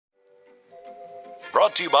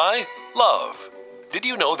Brought to you by love. Did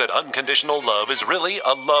you know that unconditional love is really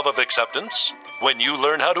a love of acceptance? When you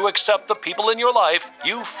learn how to accept the people in your life,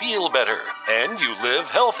 you feel better and you live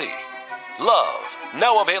healthy. Love,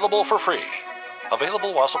 now available for free.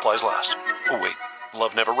 Available while supplies last. Oh wait,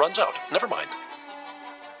 love never runs out. Never mind.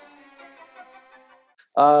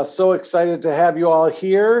 So excited to have you all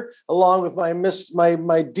here, along with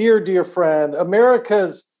my dear friend,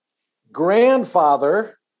 America's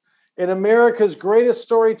grandfather and America's greatest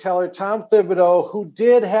storyteller, Tom Thibodeau, who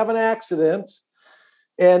did have an accident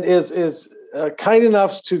and is kind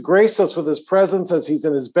enough to grace us with his presence as he's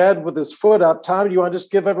in his bed with his foot up. Tom, do you want to just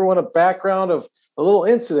give everyone a background of a little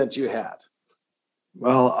incident you had?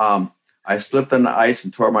 Well, I slipped on the ice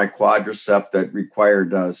and tore my quadricep that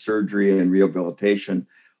required surgery and rehabilitation.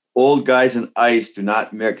 Old guys and ice do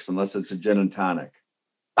not mix unless it's a gin and tonic.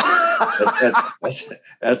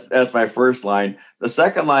 That's my first line. The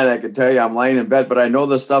second line, I can tell you, I'm lying in bed, but I know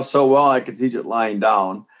this stuff so well, I can teach it lying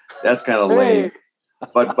down. That's kind of lame.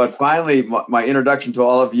 But finally, my introduction to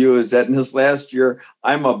all of you is that in this last year,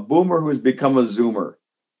 I'm a boomer who's become a zoomer.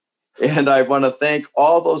 And I want to thank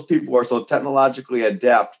all those people who are so technologically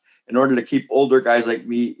adept in order to keep older guys like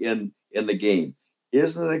me in the game.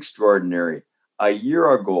 Isn't it extraordinary? A year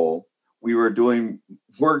ago, we were doing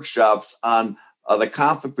workshops on the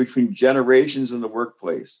conflict between generations in the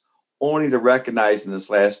workplace, only to recognize in this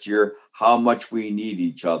last year how much we need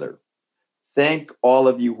each other. Thank all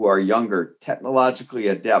of you who are younger, technologically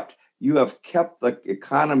adept. You have kept the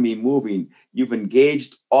economy moving. You've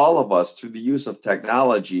engaged all of us through the use of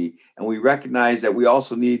technology, and we recognize that we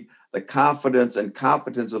also need the confidence and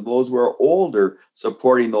competence of those who are older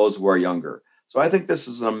supporting those who are younger. So I think this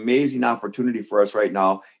is an amazing opportunity for us right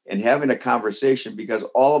now in having a conversation because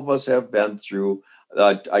all of us have been through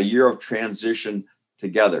a year of transition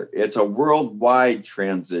together. It's a worldwide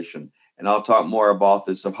transition. And I'll talk more about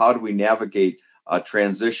this of how do we navigate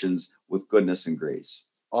transitions with goodness and grace.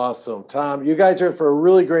 Awesome. Tom, you guys are in for a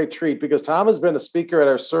really great treat because Tom has been a speaker at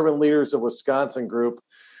our Servant Leaders of Wisconsin group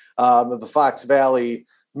of the Fox Valley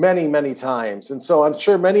many times. And so I'm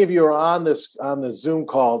sure many of you are on the Zoom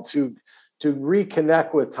call to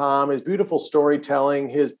reconnect with Tom, his beautiful storytelling,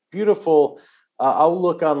 his beautiful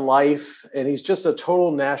outlook on life, and he's just a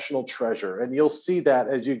total national treasure. And you'll see that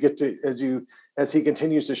as he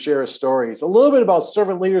continues to share his stories. A little bit about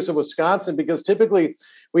Servant Leaders of Wisconsin, because typically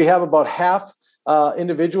we have about half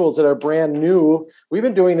individuals that are brand new. We've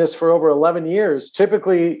been doing this for over 11 years.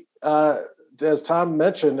 Typically, as Tom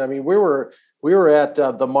mentioned, I mean, we were at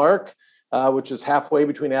the Mark, which is halfway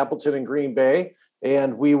between Appleton and Green Bay.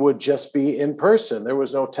 And we would just be in person. There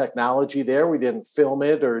was no technology there. We didn't film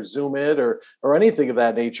it or Zoom it or anything of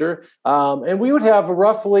that nature. And we would have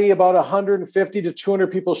roughly about 150 to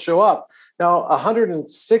 200 people show up. Now,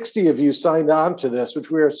 160 of you signed on to this,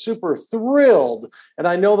 which we are super thrilled. And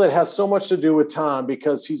I know that has so much to do with Tom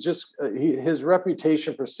because his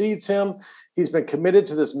reputation precedes him. He's been committed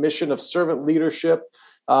to this mission of servant leadership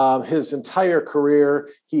his entire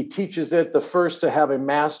career. He teaches it, the first to have a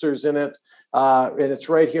master's in it. And it's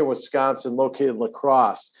right here in Wisconsin, located in La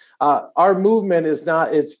Crosse. Our movement is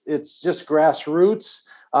not, it's just grassroots.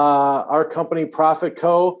 Our company, Profit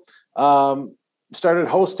Co., started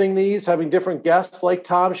hosting these, having different guests like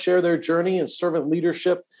Tom share their journey in servant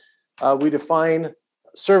leadership. We define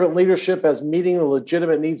servant leadership as meeting the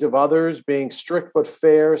legitimate needs of others, being strict but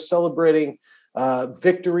fair, celebrating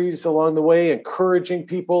victories along the way, encouraging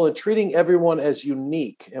people, and treating everyone as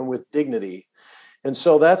unique and with dignity. And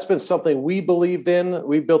so that's been something we believed in,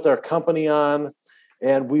 we built our company on,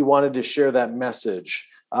 and we wanted to share that message.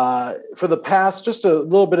 For the past, just a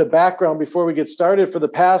little bit of background before we get started, for the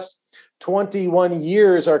past 21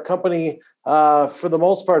 years, our company, for the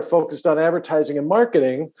most part, focused on advertising and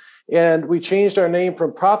marketing, and we changed our name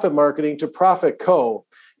from Profit Marketing to Profit Co.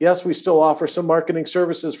 Yes, we still offer some marketing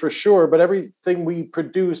services for sure, but everything we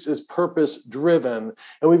produce is purpose-driven,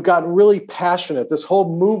 and we've gotten really passionate. This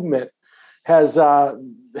whole movement has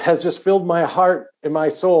just filled my heart and my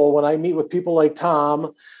soul when I meet with people like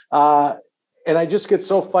Tom. And I just get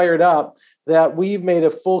so fired up that we've made a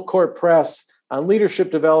full court press on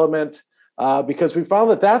leadership development because we found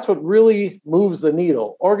that that's what really moves the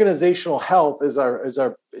needle. Organizational health is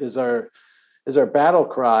our battle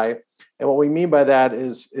cry. And what we mean by that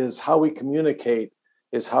is how we communicate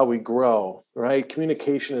is how we grow, right?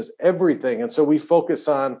 Communication is everything. And so we focus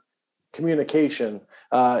on communication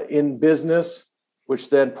in business, which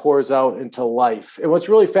then pours out into life. And what's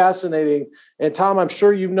really fascinating, and Tom, I'm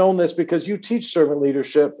sure you've known this because you teach servant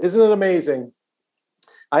leadership. Isn't it amazing?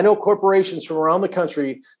 I know corporations from around the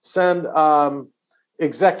country send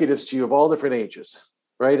executives to you of all different ages,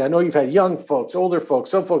 right? I know you've had young folks, older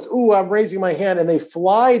folks, some folks, ooh, I'm raising my hand, and they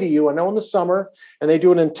fly to you, I know in the summer, and they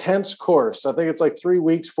do an intense course. I think it's like 3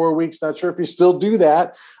 weeks, 4 weeks, not sure if you still do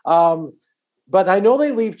that. But I know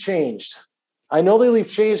they leave changed. I know they leave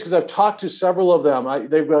changed because I've talked to several of them.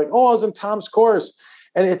 They'd be like, oh, I was in Tom's course.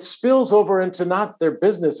 And it spills over into not their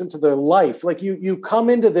business, into their life. Like you come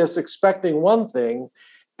into this expecting one thing,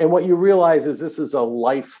 and what you realize is this is a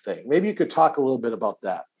life thing. Maybe you could talk a little bit about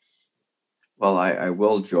that. Well, I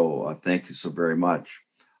will, Joe. Thank you so very much.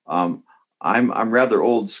 I'm rather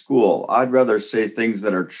old school. I'd rather say things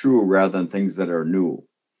that are true rather than things that are new.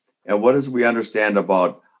 And what does we understand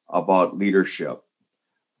about leadership?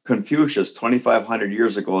 Confucius, 2,500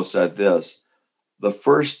 years ago, said this: the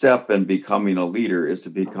first step in becoming a leader is to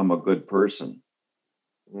become a good person.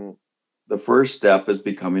 Mm. The first step is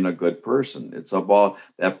becoming a good person. It's about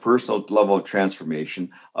that personal level of transformation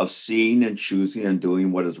of seeing and choosing and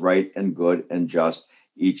doing what is right and good and just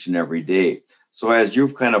each and every day. So as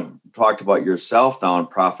you've kind of talked about yourself now in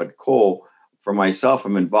Prophet Co, for myself,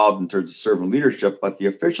 I'm involved in terms of servant leadership, but the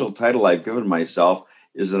official title I've given myself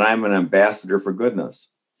is that I'm an ambassador for goodness.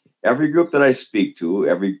 Every group that I speak to,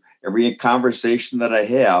 every conversation that I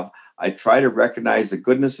have, I try to recognize the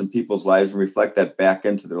goodness in people's lives and reflect that back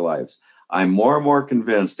into their lives. I'm more and more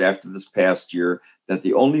convinced after this past year that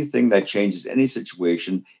the only thing that changes any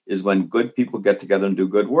situation is when good people get together and do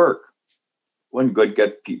good work. When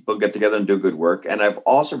people get together and do good work. And I've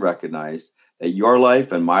also recognized that your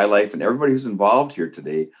life and my life and everybody who's involved here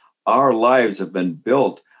today, our lives have been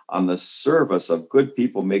built on the service of good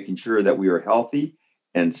people, making sure that we are healthy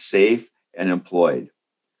and safe and employed.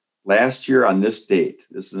 Last year on this date,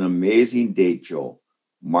 this is an amazing date, Joe,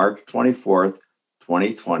 March 24th,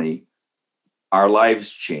 2020, our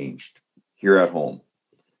lives changed here at home.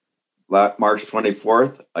 March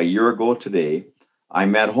 24th, a year ago today,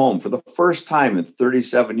 I'm at home for the first time in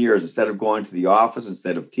 37 years. Instead of going to the office,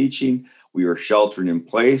 instead of teaching, we were sheltering in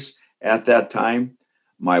place at that time.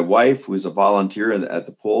 My wife, who's a volunteer at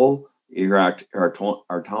the poll here at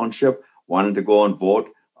our township, wanted to go and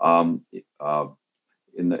vote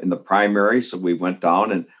in the primary. So we went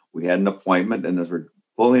down and we had an appointment. And as we're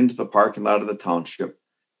pulling into the parking lot of the township,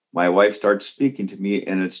 my wife starts speaking to me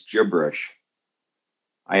and it's gibberish.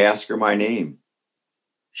 I ask her my name.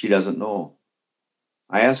 She doesn't know.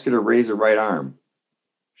 I ask her to raise her right arm.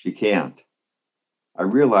 She can't. I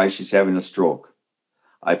realize she's having a stroke.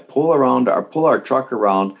 I pull our truck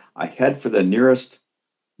around. I head for the nearest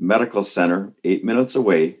medical center, 8 minutes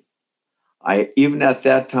away. Even at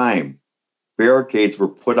that time, barricades were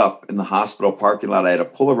put up in the hospital parking lot. I had to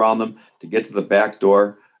pull around them to get to the back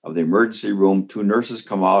door of the emergency room. 2 nurses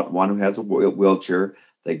come out, one who has a wheelchair.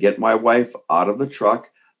 They get my wife out of the truck.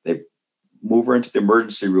 They move her into the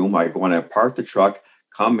emergency room. I go and I park the truck,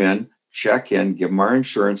 come in, check in, give them our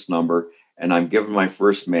insurance number, and I'm given my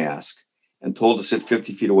first mask and told to sit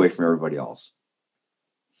 50 feet away from everybody else.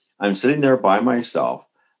 I'm sitting there by myself,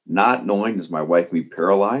 not knowing, is my wife be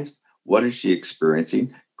paralyzed? What is she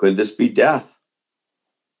experiencing? Could this be death?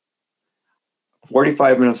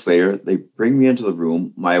 45 minutes later, they bring me into the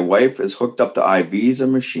room. My wife is hooked up to IVs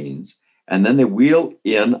and machines, and then they wheel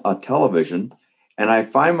in a television, and I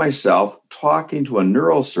find myself talking to a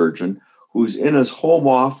neurosurgeon who's in his home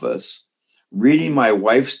office, reading my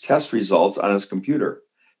wife's test results on his computer,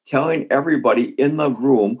 telling everybody in the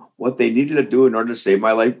room what they needed to do in order to save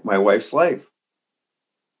my wife's life.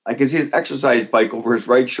 I can see his exercise bike over his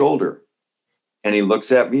right shoulder. And he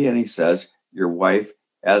looks at me and he says, your wife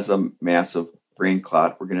has a massive brain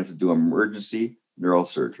clot. We're going to have to do emergency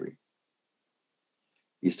neurosurgery.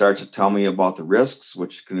 He starts to tell me about the risks,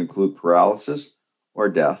 which can include paralysis or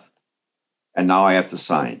death. And now I have to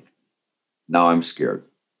sign. Now I'm scared.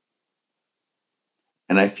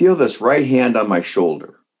 And I feel this right hand on my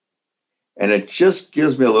shoulder. And it just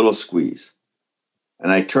gives me a little squeeze.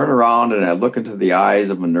 And I turn around and I look into the eyes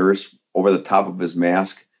of a nurse over the top of his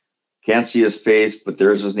mask. Can't see his face, but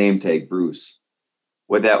there's his name tag, Bruce.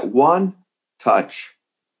 With that one touch,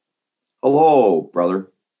 hello,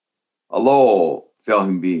 brother. Hello, fellow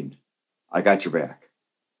human being. I got your back.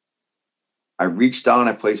 I reach down,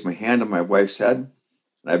 I place my hand on my wife's head,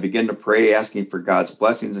 and I begin to pray, asking for God's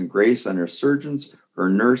blessings and grace on her surgeons, her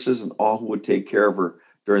nurses, and all who would take care of her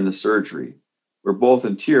during the surgery. We're both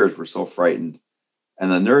in tears. We're so frightened.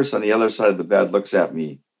 And the nurse on the other side of the bed looks at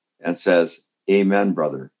me and says, amen,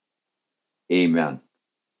 brother. Amen.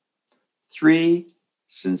 3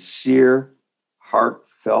 sincere,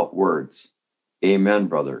 heartfelt words. Amen,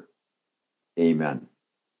 brother. Amen.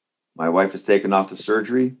 My wife is taken off to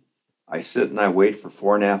surgery. I sit and I wait for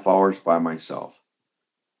 4.5 hours by myself.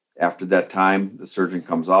 After that time, the surgeon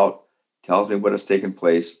comes out, tells me what has taken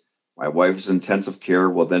place. My wife's intensive care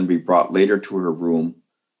will then be brought later to her room,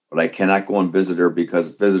 but I cannot go and visit her because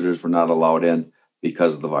visitors were not allowed in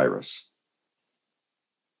because of the virus.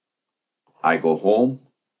 I go home.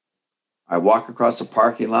 I walk across the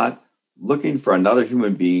parking lot looking for another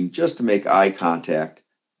human being just to make eye contact.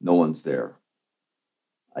 No one's there.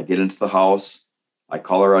 I get into the house. I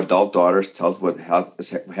call our adult daughters, tells what has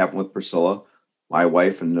happened with Priscilla, my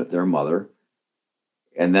wife, and their mother.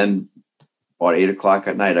 And then about 8 o'clock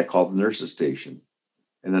at night, I call the nurse's station.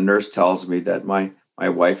 And the nurse tells me that my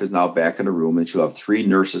wife is now back in the room and she'll have 3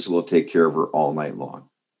 nurses who will take care of her all night long.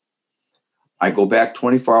 I go back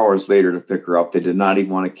 24 hours later to pick her up. They did not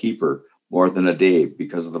even want to keep her more than a day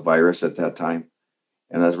because of the virus at that time.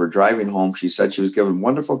 And as we're driving home, she said she was given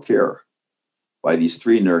wonderful care by these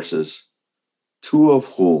 3 nurses, 2 of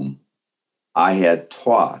whom I had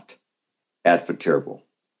taught at Viterbo.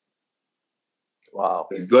 Wow.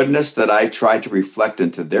 The goodness that I tried to reflect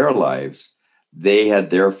into their lives, they had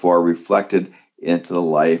therefore reflected into the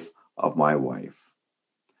life of my wife.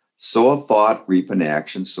 Sow a thought, reap an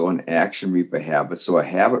action. Sow an action, reap a habit. Sow a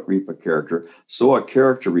habit, reap a character. Sow a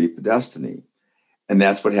character, reap a destiny. And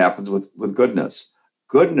that's what happens with goodness.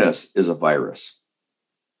 Goodness is a virus.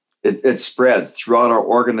 It spreads throughout our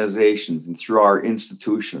organizations and through our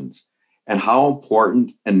institutions. And how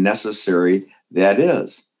important and necessary that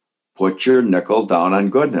is. Put your nickel down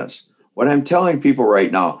on goodness. What I'm telling people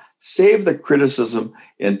right now, save the criticism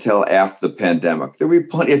until after the pandemic. There'll be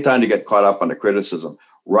plenty of time to get caught up on the criticism.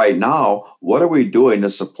 Right now, what are we doing to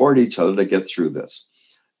support each other to get through this?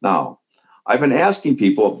 Now, I've been asking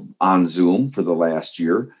people on Zoom for the last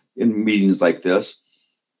year in meetings like this,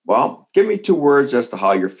 well, give me 2 words as to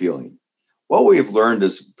how you're feeling. What we've learned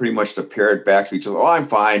is pretty much to pair it back to each other. Oh, I'm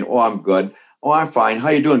fine. Oh, I'm good. Oh, I'm fine. How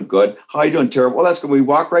you doing? Good. How you doing? Terrible. Well, that's good. We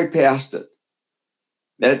walk right past it.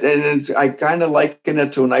 I kind of liken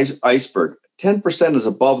it to an iceberg. 10% is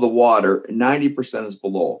above the water and 90% is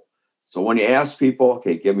below. So when you ask people,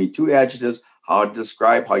 okay, give me 2 adjectives, how to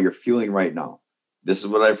describe how you're feeling right now. This is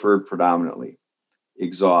what I've heard predominantly.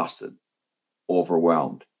 Exhausted,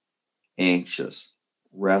 overwhelmed, anxious,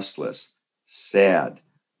 restless, sad,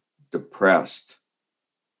 depressed.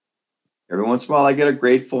 Every once in a while I get a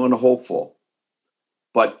grateful and a hopeful.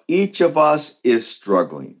 But each of us is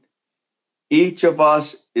struggling. Each of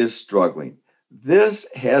us is struggling. This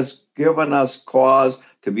has given us cause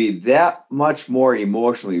to be that much more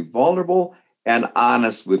emotionally vulnerable and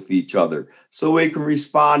honest with each other so we can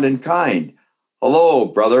respond in kind. Hello,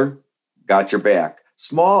 brother. Got your back.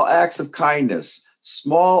 Small acts of kindness,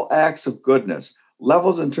 small acts of goodness,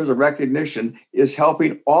 levels in terms of recognition is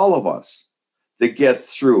helping all of us to get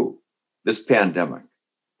through this pandemic.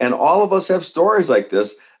 And all of us have stories like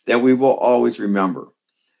this that we will always remember.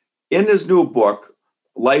 In his new book,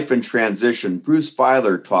 Life in Transition, Bruce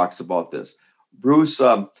Feiler talks about this. Bruce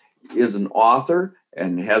is an author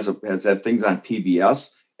and has had things on PBS.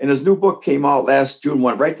 And his new book came out last June,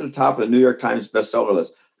 went right to the top of the New York Times bestseller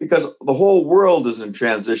list because the whole world is in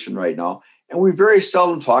transition right now. And we very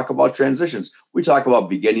seldom talk about transitions. We talk about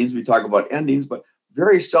beginnings, we talk about endings, but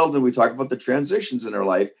very seldom we talk about the transitions in our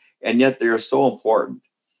life. And yet they are so important.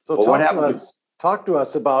 So talk to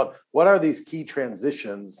us about what are these key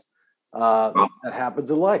transitions that happens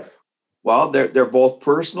in life? Well, they're both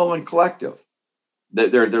personal and collective.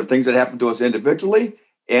 They're things that happen to us individually.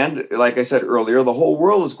 And like I said earlier, the whole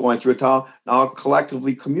world is going through it now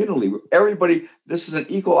collectively, communally. Everybody, this is an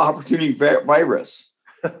equal opportunity virus.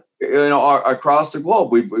 Across the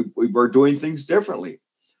globe, we're doing things differently.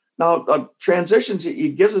 Now, transitions, he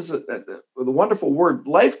gives us the wonderful word,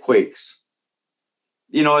 Lifequakes.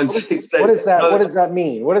 What is that? What does that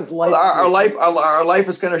mean? What is life? Our life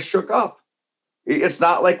is kind of shook up. It's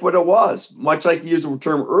not like what it was. Much like you use the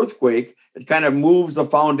term earthquake, it kind of moves the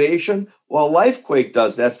foundation. Well, Lifequake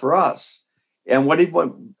does that for us. And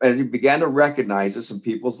as he began to recognize this in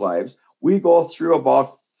people's lives, we go through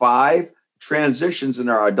about 5 transitions in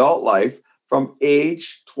our adult life from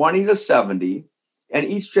age 20 to 70, and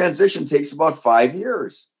each transition takes about 5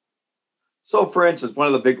 years. So, for instance, one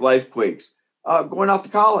of the big Lifequakes, going off to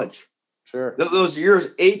college. Sure. Those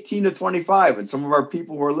years 18 to 25, and some of our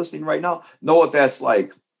people who are listening right now know what that's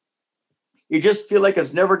like. You just feel like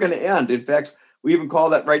it's never going to end. In fact, we even call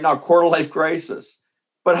that right now quarter life crisis.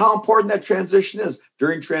 But how important that transition is.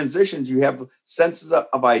 During transitions, you have senses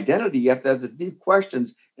of identity. You have to have the deep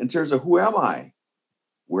questions in terms of who am I?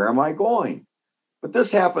 Where am I going? But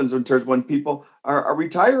this happens in terms when people are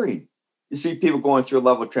retiring. You see people going through a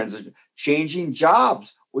level of transition, changing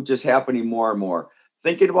jobs, which is happening more and more.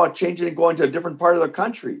 Thinking about changing and going to a different part of the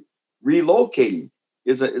country. Relocating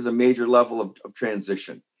is a major level of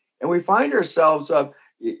transition. And we find ourselves,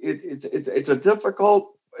 it's a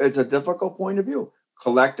difficult point of view.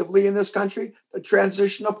 Collectively in this country, the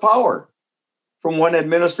transition of power from one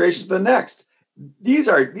administration to the next. These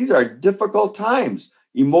are difficult times,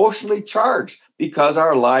 emotionally charged, because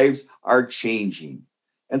our lives are changing.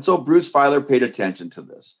 And so Bruce Feiler paid attention to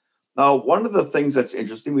this. Now, one of the things that's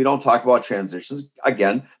interesting, we don't talk about transitions,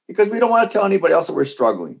 again, because we don't want to tell anybody else that we're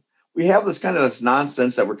struggling. We have this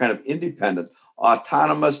nonsense that we're kind of independent,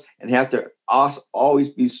 autonomous, and have to always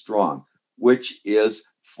be strong, which is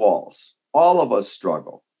false. All of us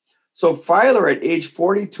struggle. So Feiler, at age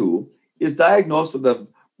 42, is diagnosed with a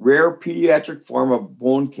rare pediatric form of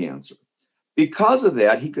bone cancer. Because of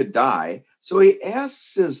that, he could die. So he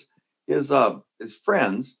asks his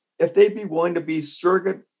friends if they'd be willing to be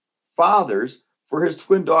surrogate fathers for his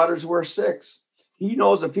twin daughters who are 6. He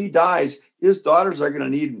knows if he dies, his daughters are going to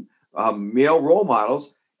need male role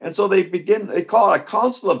models. And so they call it a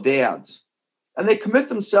council of dads. And they commit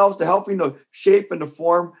themselves to helping to shape and to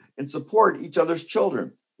form and support each other's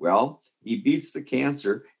children. Well, he beats the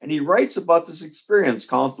cancer, and he writes about this experience,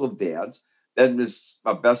 Council of Dads, that is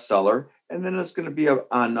a bestseller, and then it's going to be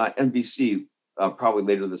on NBC probably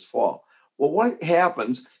later this fall. Well, what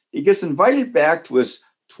happens, he gets invited back to his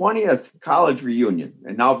 20th college reunion,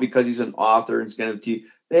 and now because he's an author and it's going to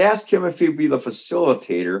they ask him if he'd be the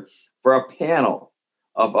facilitator for a panel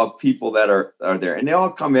of people that are there, and they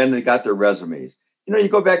all come in and they got their resumes. You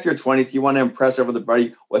go back to your 20th, you want to impress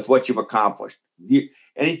everybody with what you've accomplished.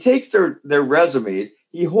 And he takes their resumes,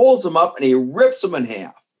 he holds them up and he rips them in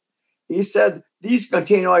half. He said, these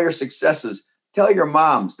contain all your successes. Tell your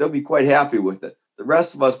moms, they'll be quite happy with it. The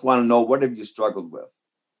rest of us want to know, what have you struggled with?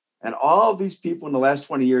 And all of these people in the last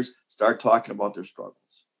 20 years start talking about their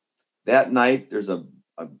struggles. That night, there's a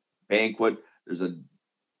banquet, there's a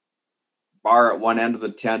bar at one end of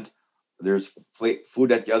the tent, there's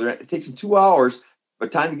food at the other end. It takes them 2 hours. By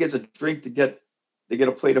the time he gets a drink, they get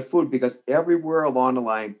a plate of food, because everywhere along the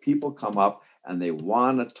line, people come up and they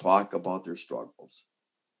want to talk about their struggles.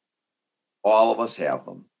 All of us have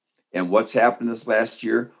them. And what's happened this last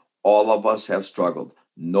year, all of us have struggled.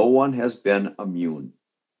 No one has been immune.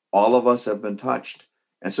 All of us have been touched.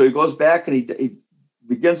 And so he goes back and he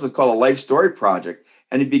begins what's called a life story project,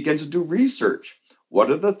 and he begins to do research. What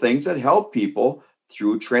are the things that help people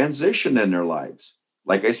through transition in their lives?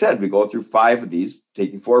 Like I said, we go through 5 of these,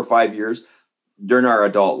 taking 4 or 5 years during our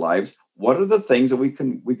adult lives. What are the things that we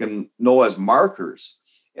can know as markers?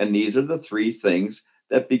 And these are the 3 things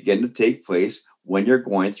that begin to take place when you're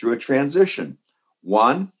going through a transition.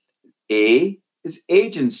 1, A, is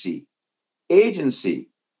agency. Agency.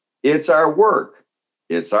 It's our work.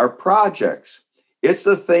 It's our projects. It's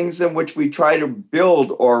the things in which we try to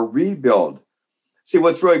build or rebuild. See,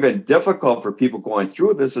 what's really been difficult for people going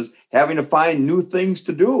through this is having to find new things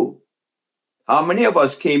to do. How many of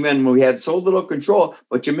us came in when we had so little control,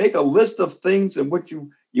 but you make a list of things in which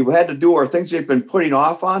you had to do, or things you've been putting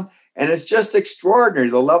off on, and it's just extraordinary,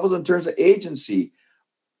 the levels in terms of agency.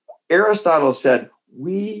 Aristotle said,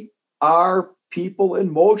 we are people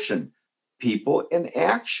in motion, people in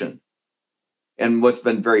action. And what's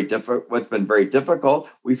been very difficult,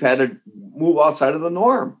 we've had to move outside of the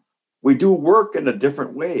norm. We do work in a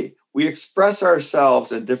different way. We express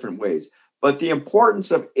ourselves in different ways. But the importance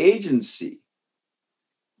of agency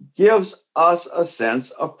gives us a sense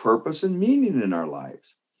of purpose and meaning in our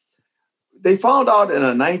lives. They found out in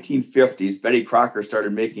the 1950s, Betty Crocker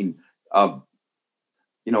started making,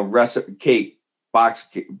 recipe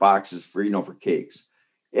boxes for cakes,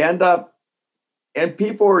 and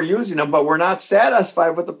people were using them, but were not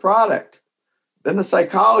satisfied with the product. Then the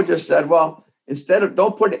psychologist said, well, instead of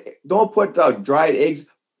don't put dried eggs,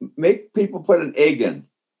 make people put an egg in.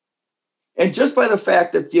 And just by the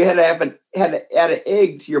fact that you had to add an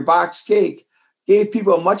egg to your box cake gave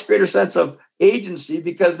people a much greater sense of agency,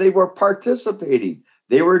 because they were participating.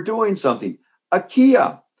 They were doing something.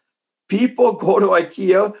 IKEA. People go to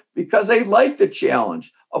IKEA because they like the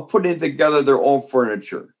challenge of putting together their own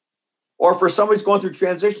furniture. Or for somebody who's going through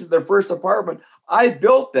transition to their first apartment, I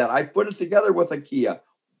built that. I put it together with IKEA.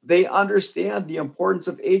 They understand the importance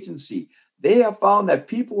of agency. They have found that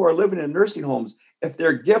people who are living in nursing homes, if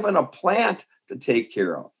they're given a plant to take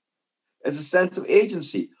care of, as a sense of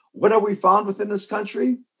agency. What have we found within this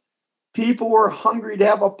country? People were hungry to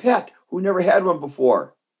have a pet who never had one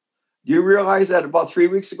before. Do you realize that about 3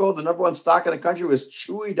 weeks ago, the number 1 stock in the country was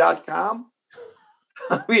Chewy.com?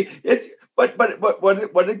 I mean, but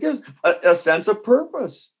what it gives a sense of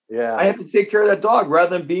purpose. Yeah, I have to take care of that dog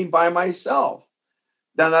rather than being by myself.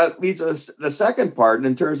 Now that leads us to the second part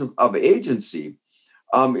in terms of agency,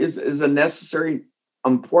 is a necessary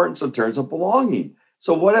importance in terms of belonging.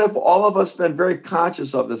 So what have all of us been very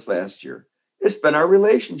conscious of this last year? It's been our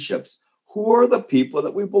relationships. Who are the people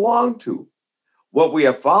that we belong to? What we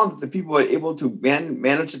have found that the people who are able to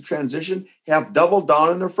manage the transition have doubled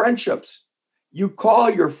down in their friendships. You call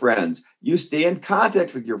your friends. You stay in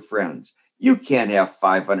contact with your friends. You can't have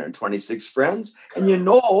 526 friends. And you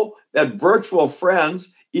know that virtual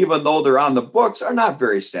friends, even though they're on the books, are not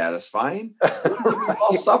very satisfying. We've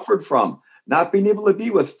all suffered from not being able to be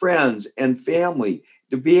with friends and family,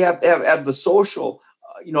 to have the social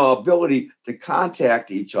ability to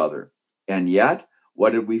contact each other. And yet,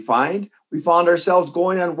 what did we find? We found ourselves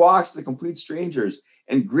going on walks with complete strangers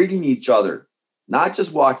and greeting each other, not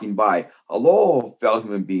just walking by. Hello, fellow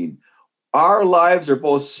human being. Our lives are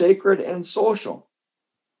both sacred and social.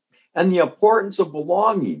 And the importance of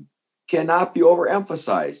belonging cannot be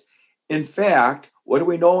overemphasized. In fact, what do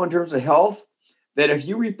we know in terms of health? That if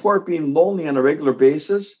you report being lonely on a regular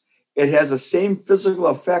basis, it has the same physical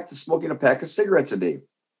effect as smoking a pack of cigarettes a day.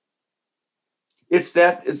 It's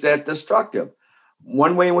that destructive.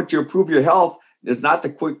 One way in which you improve your health is not to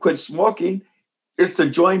quit smoking, it's to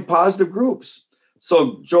join positive groups.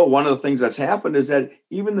 So, Joe, one of the things that's happened is that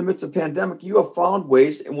even in the midst of the pandemic, you have found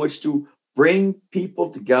ways in which to bring people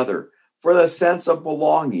together for the sense of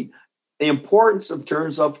belonging, the importance in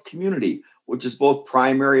terms of community, which is both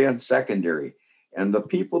primary and secondary. And the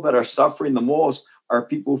people that are suffering the most are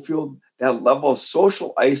people who feel that level of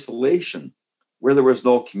social isolation where there was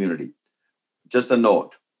no community. Just a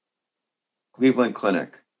note, Cleveland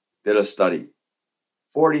Clinic did a study.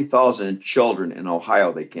 40,000 children in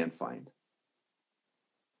Ohio they can't find.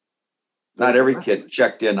 Not every kid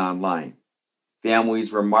checked in online.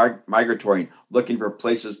 Families were migratory, looking for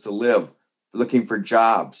places to live, looking for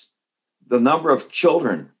jobs. The number of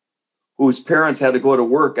children whose parents had to go to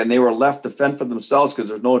work and they were left to fend for themselves because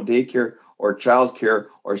there's no daycare or childcare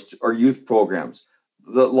or youth programs.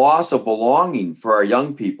 The loss of belonging for our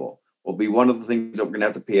young people will be one of the things that we're going to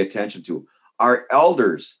have to pay attention to. Our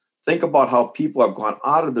elders, think about how people have gone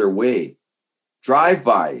out of their way,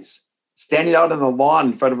 drive-bys, standing out on the lawn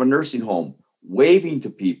in front of a nursing home, waving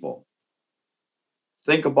to people.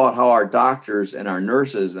 Think about how our doctors and our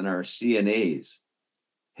nurses and our CNAs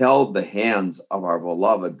held the hands of our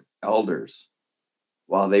beloved elders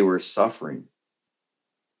while they were suffering,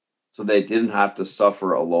 so they didn't have to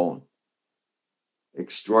suffer alone.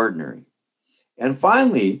 Extraordinary. And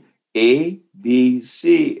finally,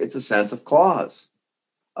 ABC, it's a sense of cause.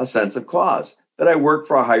 A sense of cause, that I work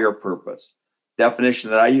for a higher purpose.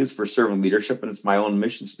 Definition that I use for servant leadership, and it's my own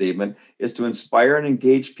mission statement, is to inspire and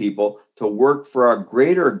engage people to work for a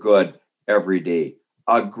greater good every day.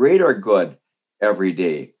 A greater good every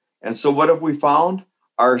day. And so what have we found?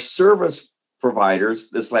 Our service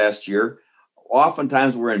providers this last year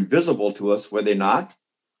oftentimes were invisible to us, were they not?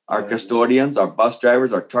 Our custodians, our bus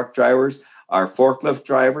drivers, our truck drivers, our forklift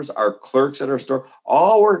drivers, our clerks at our store,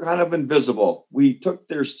 all were kind of invisible. We took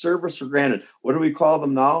their service for granted. What do we call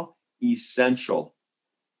them now? Essential.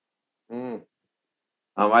 I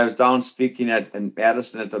was down speaking in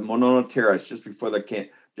Madison at the Monona Terrace just before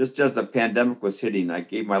just as the pandemic was hitting. I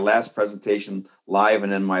gave my last presentation live,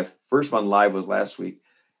 and then my first one live was last week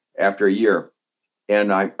after a year.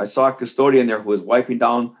 And I saw a custodian there who was wiping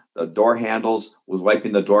down the door handles, was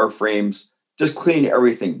wiping the door frames, just cleaning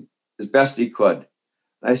everything as best he could.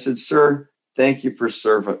 And I said, "Sir, thank you for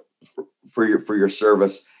your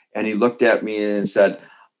service." And he looked at me and said,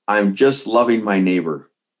 "I'm just loving my neighbor."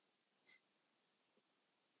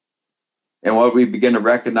 And what we begin to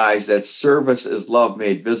recognize that service is love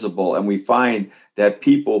made visible. And we find that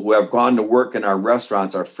people who have gone to work in our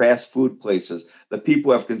restaurants, our fast food places, the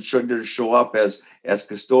people who have contributed to show up as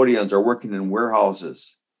custodians or working in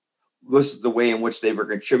warehouses, this is the way in which they were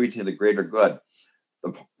contributing to the greater good.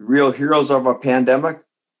 The real heroes of a pandemic,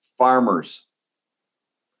 farmers.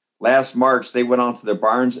 Last March, they went out to their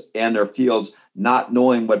barns and their fields, not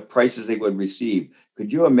knowing what prices they would receive.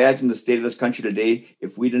 Could you imagine the state of this country today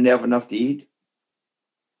if we didn't have enough to eat?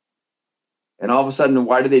 And all of a sudden,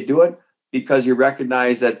 why do they do it? Because you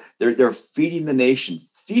recognize that they're feeding the nation,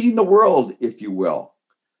 feeding the world, if you will,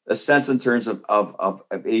 a sense in terms of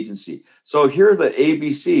agency. So here are the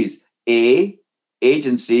ABCs. A,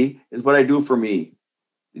 agency, is what I do for me.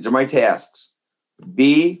 These are my tasks.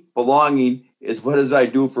 B, belonging, is what does I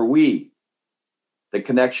do for we, the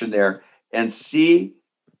connection there. And C,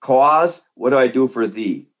 cause, what do I do for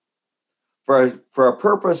thee? For a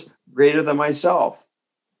purpose greater than myself.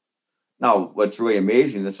 Now, what's really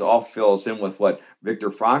amazing, this all fills in with what Viktor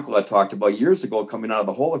Frankl had talked about years ago, coming out of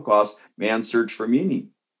the Holocaust, man's search for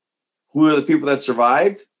meaning. Who are the people that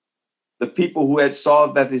survived? The people who had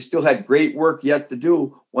saw that they still had great work yet to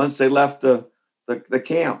do once they left the the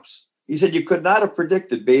camps. He said you could not have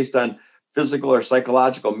predicted based on physical or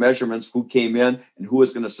psychological measurements who came in and who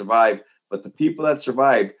was going to survive. But the people that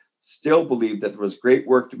survived still believed that there was great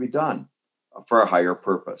work to be done for a higher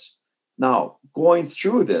purpose. Now, going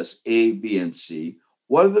through this A, B, and C,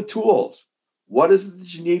 what are the tools? What is it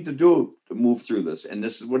that you need to do to move through this? And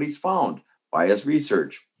this is what he's found by his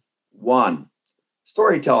research. 1,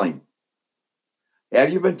 storytelling.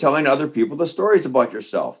 Have you been telling other people the stories about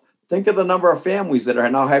yourself? Think of the number of families that are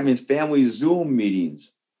now having family Zoom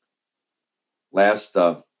meetings. Last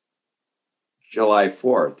July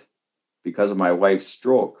 4th, because of my wife's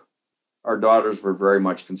stroke, our daughters were very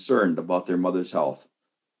much concerned about their mother's health.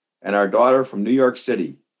 And our daughter from New York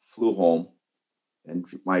City flew home, and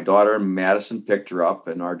my daughter in Madison picked her up,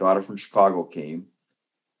 and our daughter from Chicago came.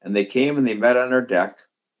 And they came and they met on our deck,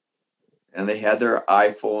 and they had their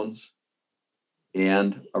iPhones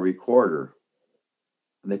and a recorder.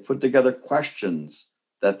 And they put together questions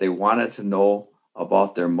that they wanted to know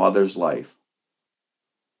about their mother's life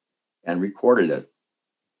and recorded it.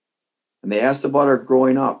 And they asked about her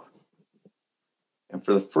growing up. And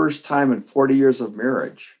for the first time in 40 years of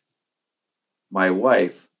marriage, my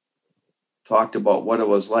wife talked about what it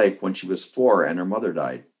was like when she was 4 and her mother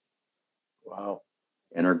died. Wow.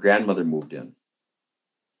 And her grandmother moved in.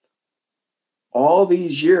 All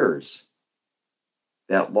these years,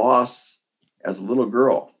 that loss as a little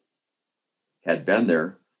girl had been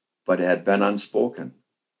there, but it had been unspoken.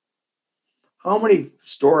 How many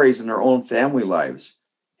stories in our own family lives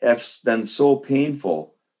have been so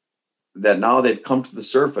painful that now they've come to the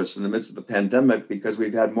surface in the midst of the pandemic because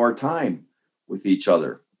we've had more time with each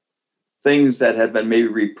other? Things that had been maybe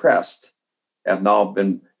repressed have now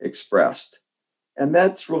been expressed. And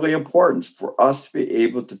that's really important for us to be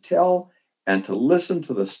able to tell and to listen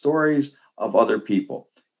to the stories of other people.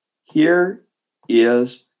 Here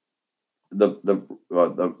is the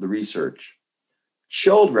research.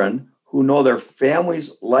 Children who know their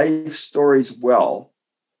family's life stories well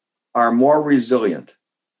are more resilient.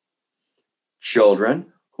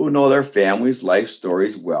 Children who know their family's life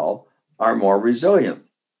stories well are more resilient.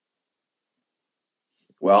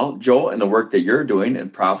 Well, Joe, and the work that you're doing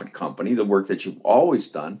in Profit Company, the work that you've always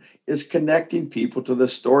done, is connecting people to the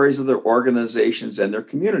stories of their organizations and their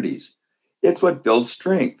communities. It's what builds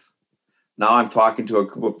strength. Now I'm talking to a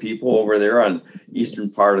group of people over there on the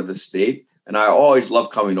eastern part of the state, and I always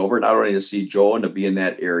love coming over, not only to see Joe and to be in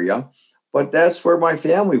that area, but that's where my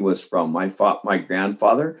family was from. My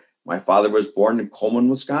grandfather, my father was born in Coleman,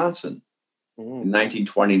 Wisconsin. In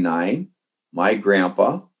 1929, my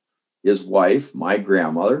grandpa, his wife, my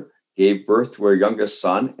grandmother, gave birth to her youngest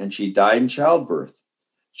son, and she died in childbirth.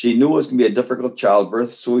 She knew it was going to be a difficult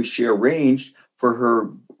childbirth, so she arranged for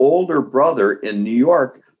her older brother in New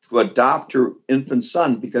York to adopt her infant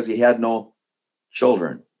son because he had no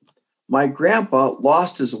children. My grandpa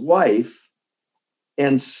lost his wife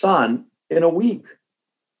and son in a week.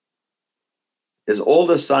 His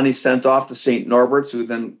oldest son he sent off to St. Norbert's, who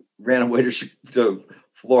then ran away to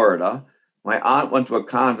Florida. My aunt went to a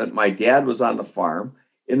convent. My dad was on the farm.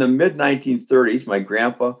 In the mid-1930s, my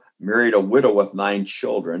grandpa married a widow with 9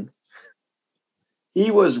 children. He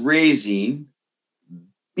was raising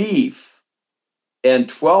beef and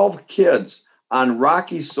 12 kids on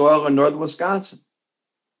rocky soil in northern Wisconsin.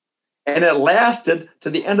 And it lasted to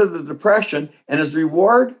the end of the Depression. And his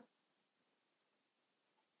reward,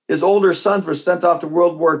 his older sons were sent off to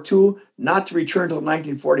World War II, not to return until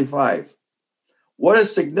 1945. What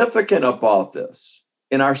is significant about this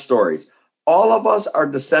in our stories? All of us are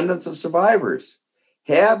descendants of survivors.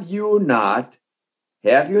 Have you not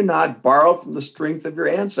borrowed from the strength of your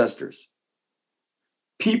ancestors?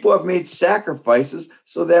 People have made sacrifices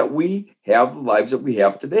so that we have the lives that we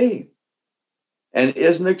have today. And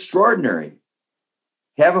isn't it extraordinary?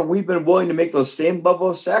 Haven't we been willing to make those same level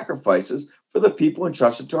of sacrifices for the people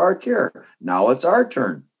entrusted to our care? Now it's our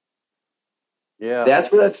turn. Yeah.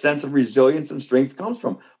 That's where that sense of resilience and strength comes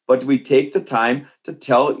from. But do we take the time to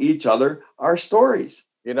tell each other our stories?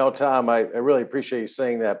 You know, Tom, I really appreciate you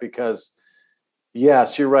saying that because,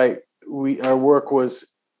 yes, you're right. Our work was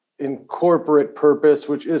in corporate purpose,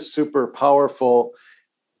 which is super powerful.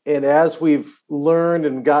 And as we've learned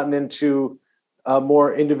and gotten into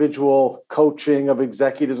more individual coaching of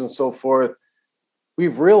executives and so forth,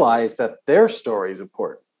 we've realized that their story is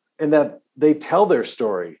important and that they tell their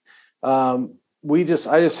story. I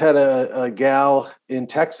just had a gal in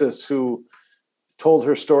Texas who told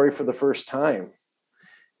her story for the first time.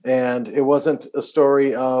 And it wasn't a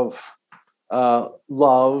story of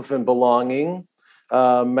love and belonging.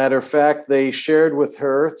 Matter of fact, they shared with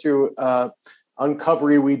her through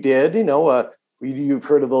Uncovery we did, You've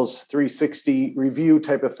heard of those 360 review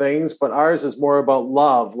type of things, but ours is more about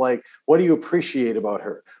love. Like, what do you appreciate about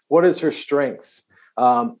her? What is her strengths?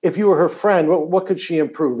 If you were her friend, what could she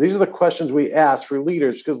improve? These are the questions we ask for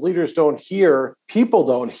leaders, because leaders people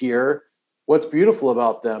don't hear what's beautiful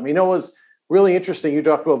about them. You know, it was really interesting. You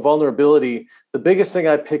talked about vulnerability. The biggest thing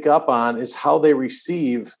I pick up on is how they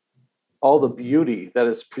receive all the beauty that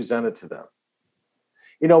is presented to them.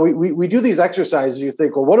 You know, we do these exercises. You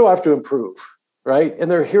think, well, what do I have to improve? Right? And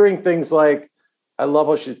they're hearing things like, I love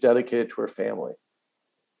how she's dedicated to her family.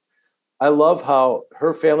 I love how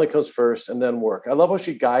her family comes first and then work. I love how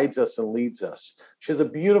she guides us and leads us. She has a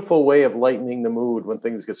beautiful way of lightening the mood when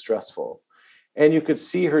things get stressful. And you could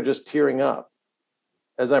see her just tearing up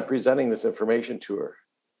as I'm presenting this information to her.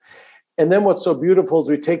 And then what's so beautiful is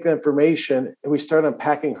we take the information and we start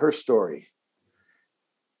unpacking her story.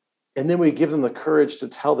 And then we give them the courage to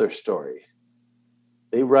tell their story.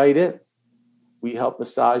 They write it. We help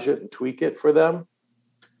massage it and tweak it for them.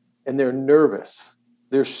 And they're nervous.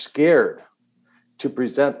 They're scared to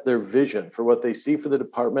present their vision for what they see for the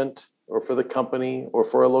department or for the company or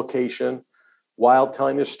for a location while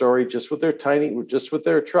telling their story just with their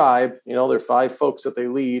tribe, you know, their 5 folks that they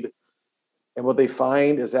lead. And what they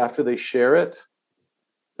find is after they share it,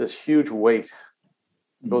 this huge weight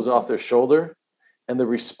goes off their shoulder. And the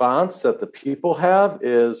response that the people have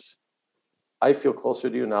is, I feel closer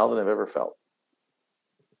to you now than I've ever felt.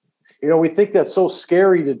 You know, we think that's so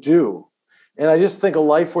scary to do. And I just think a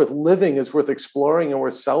life worth living is worth exploring and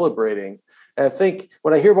worth celebrating. And I think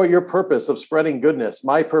when I hear about your purpose of spreading goodness,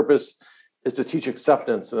 my purpose is to teach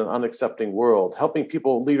acceptance in an unaccepting world, helping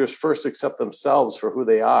leaders first accept themselves for who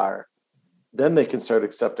they are. Then they can start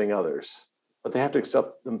accepting others. But they have to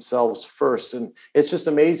accept themselves first. And it's just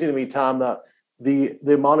amazing to me, Tom, that the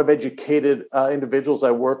amount of educated individuals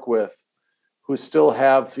I work with who still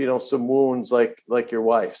have, you know, some wounds like your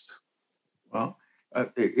wife's. Well,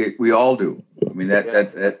 we all do. I mean,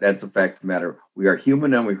 that's a fact of the matter. We are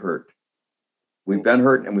human and we hurt. We've been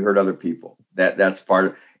hurt and we hurt other people. That's part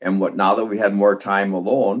of, and now that we had more time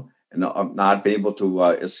alone and not being able to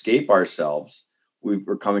escape ourselves,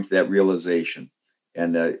 we're coming to that realization.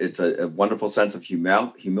 And it's a wonderful sense of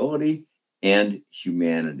humility and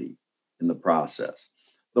humanity in the process.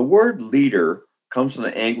 The word leader comes from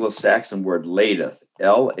the Anglo-Saxon word laideth,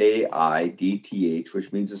 Laidth,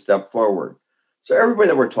 which means to step forward. So everybody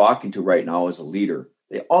that we're talking to right now is a leader.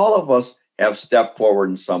 All of us have stepped forward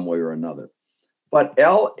in some way or another. But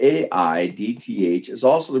Laidth is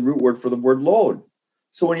also the root word for the word load.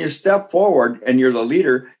 So when you step forward and you're the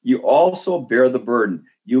leader, you also bear the burden.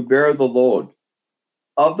 You bear the load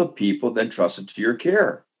of the people that entrusted to your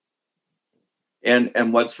care.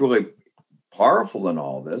 And what's really powerful in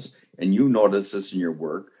all this, and you notice this in your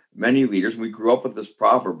work, many leaders, we grew up with this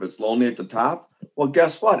proverb, it's lonely at the top. Well,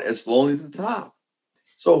 guess what? It's lonely at the top.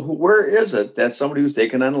 So where is it that somebody who's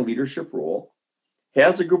taken on a leadership role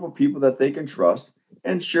has a group of people that they can trust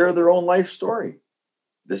and share their own life story?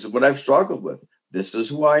 This is what I've struggled with. This is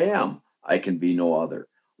who I am. I can be no other.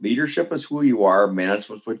 Leadership is who you are.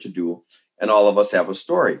 Management is what you do. And all of us have a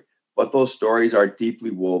story. But those stories are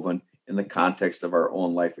deeply woven in the context of our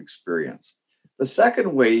own life experience. The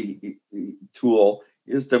second tool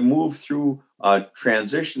is to move through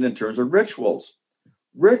transition in terms of rituals.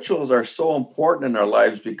 Rituals are so important in our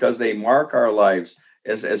lives because they mark our lives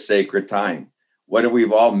as sacred time. What have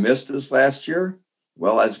we all missed this last year?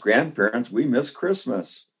 Well, as grandparents, we miss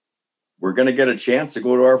Christmas. We're going to get a chance to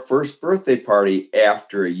go to our first birthday party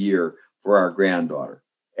after a year for our granddaughter.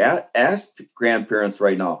 Ask grandparents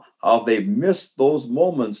right now how they've missed those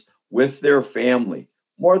moments with their family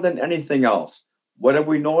more than anything else. What have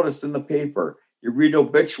we noticed in the paper? You read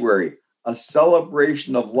obituary, a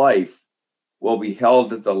celebration of life will be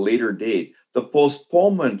held at the later date. The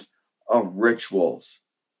postponement of rituals.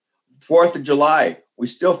 4th of July, we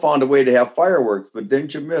still found a way to have fireworks, but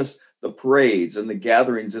didn't you miss the parades and the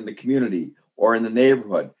gatherings in the community or in the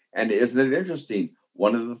neighborhood? And isn't it interesting?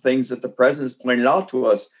 One of the things that the president's pointed out to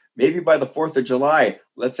us, maybe by the 4th of July,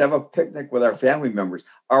 let's have a picnic with our family members,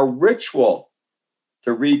 our ritual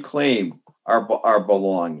to reclaim our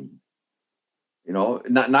belonging. You know,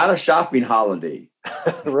 not a shopping holiday,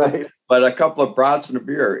 right? But a couple of brats and a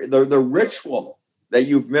beer. The ritual that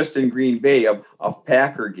you've missed in Green Bay of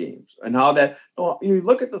Packer games and how that, you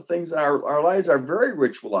look at the things, our lives are very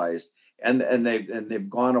ritualized and they've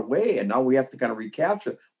gone away. And now we have to kind of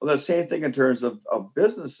recapture. Well, the same thing in terms of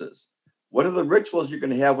businesses. What are the rituals you're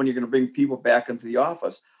going to have when you're going to bring people back into the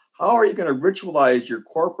office? How are you going to ritualize your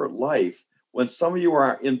corporate life when some of you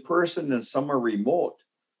are in person and some are remote?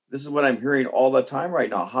 This is what I'm hearing all the time right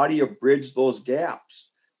now. How do you bridge those gaps?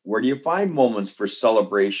 Where do you find moments for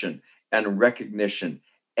celebration and recognition,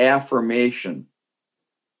 affirmation,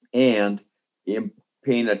 and in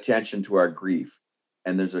paying attention to our grief?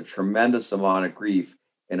 And there's a tremendous amount of grief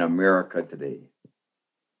in America today.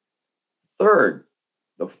 Third,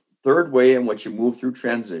 the third way in which you move through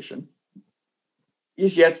transition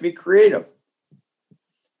is you have to be creative.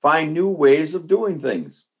 Find new ways of doing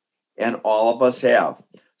things. And all of us have.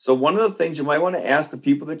 So one of the things you might want to ask the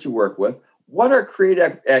people that you work with, what are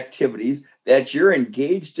creative activities that you're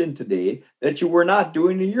engaged in today that you were not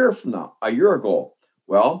doing a year ago?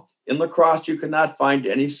 Well, in lacrosse, you cannot find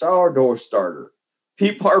any sourdough starter.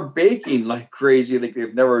 People are baking like crazy, like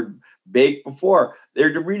they've never baked before.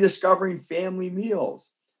 They're rediscovering family meals.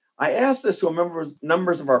 I asked this to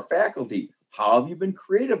members of our faculty. How have you been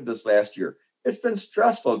creative this last year? It's been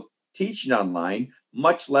stressful teaching online,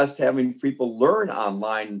 much less having people learn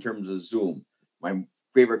online in terms of Zoom. My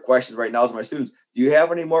favorite question right now is my students, do you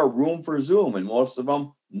have any more room for Zoom? And most of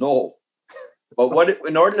them, no. But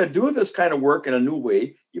in order to do this kind of work in a new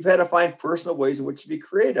way, you've had to find personal ways in which to be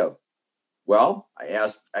creative. Well, I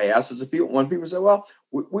asked this to people. One people said, well,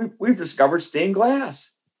 we've discovered stained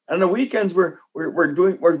glass. And on the weekends, we're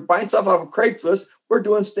buying stuff off of Craigslist. We're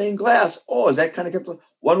doing stained glass. Oh, is that kind of kept?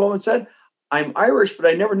 One woman said, I'm Irish, but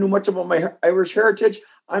I never knew much about my Irish heritage.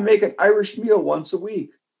 I make an Irish meal once a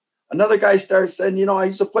week. Another guy started saying, I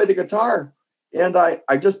used to play the guitar, and I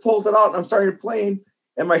just pulled it out and I'm starting playing.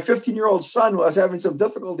 And my 15-year-old son, who I was having some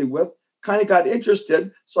difficulty with, kind of got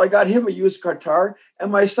interested. So I got him a used guitar,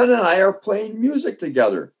 and my son and I are playing music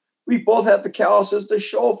together. We both have the calluses to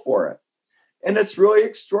show for it. And it's really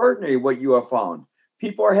extraordinary what you have found.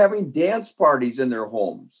 People are having dance parties in their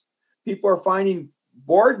homes. People are finding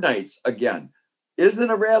board nights again. Isn't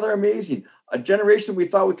it rather amazing? A generation we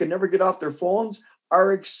thought we could never get off their phones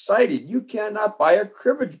are excited. You cannot buy a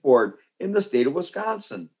cribbage board in the state of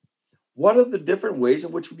Wisconsin. What are the different ways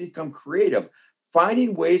in which we become creative?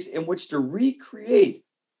 Finding ways in which to recreate,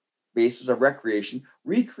 basis of recreation,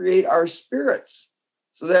 recreate our spirits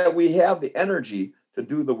so that we have the energy to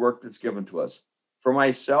do the work that's given to us. For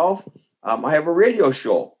myself, I have a radio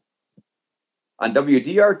show on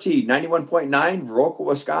WDRT 91.9, Viroqua,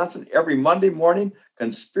 Wisconsin, every Monday morning,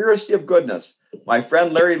 Conspiracy of Goodness. My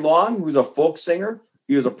friend Larry Long, who's a folk singer,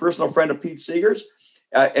 he was a personal friend of Pete Seeger's,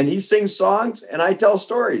 and he sings songs, and I tell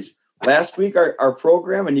stories. Last week, our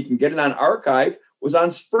program, and you can get it on archive, was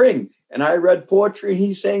on spring, and I read poetry, and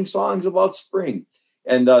he sang songs about spring.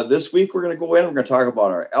 And this week, we're going to go in, we're going to talk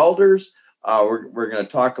about our elders, we're going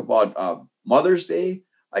to talk about Mother's Day.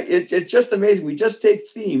 It's just amazing. We just take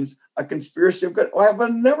themes, a conspiracy of good. Oh, I've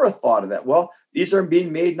never thought of that. Well, these are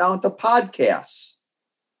being made now into podcasts.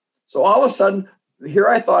 So all of a sudden, here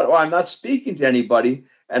I thought, I'm not speaking to anybody.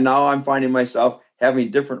 And now I'm finding myself having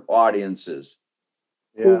different audiences.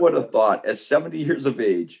 Yeah. Who would have thought at 70 years of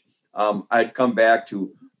age, I'd come back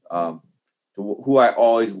to who I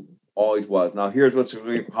always was. Now, here's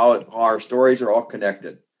how our stories are all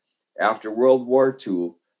connected. After World War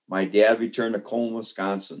II, my dad returned to Coleman,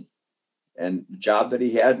 Wisconsin. And the job that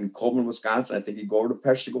he had in Coleman, Wisconsin, I think he'd go over to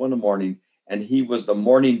Peshtigo in the morning, and he was the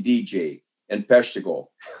morning DJ in Peshtigo.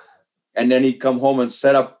 And then he'd come home and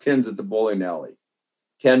set up pins at the bowling alley.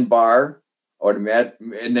 10 bar, automatic,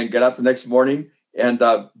 and then get up the next morning and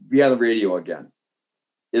be on the radio again.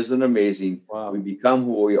 Isn't it amazing? Wow. We become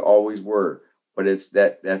who we always were. But it's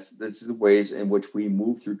this is the ways in which we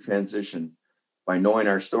move through transition by knowing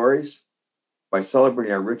our stories, by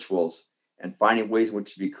celebrating our rituals, and finding ways in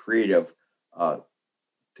which to be creative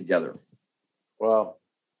together. Wow.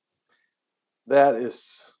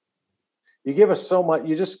 You give us so much.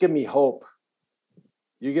 You just give me hope.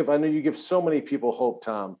 I know you give so many people hope,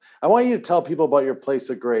 Tom. I want you to tell people about your place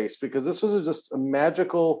of grace, because this was just a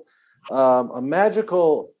magical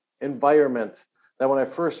environment that when I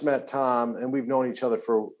first met Tom, and we've known each other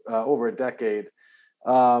for over a decade,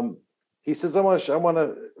 he says, I want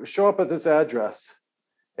to show up at this address.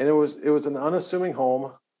 And it was an unassuming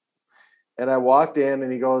home. And I walked in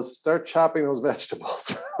and he goes, start chopping those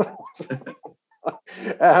vegetables.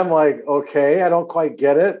 And I'm like, okay, I don't quite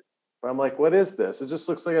get it. But I'm like, what is this? It just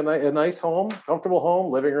looks like a nice home, comfortable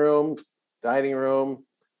home, living room, dining room.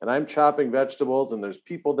 And I'm chopping vegetables and there's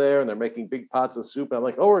people there and they're making big pots of soup. And I'm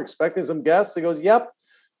like, oh, we're expecting some guests. He goes, yep.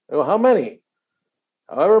 I go, how many?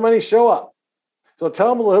 However many show up. So tell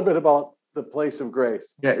them a little bit about the place of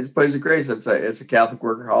grace. Yeah, it's a place of grace. It's a Catholic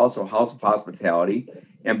worker house, a house of hospitality.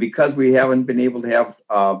 And because we haven't been able to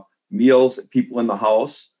have meals, people in the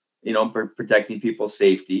house, protecting people's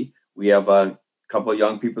safety, we have a couple of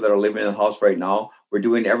young people that are living in the house right now. We're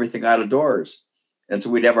doing everything out of doors. And so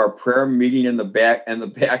we'd have our prayer meeting in the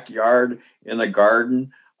backyard, in the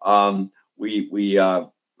garden. We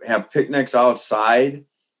have picnics outside.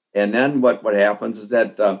 And then what happens is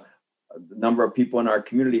that the number of people in our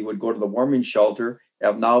community who would go to the warming shelter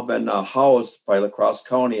have now been housed by La Crosse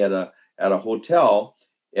County at a hotel,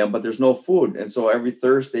 but there's no food. And so every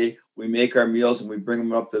Thursday we make our meals and we bring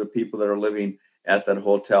them up to the people that are living at that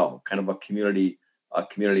hotel, kind of a community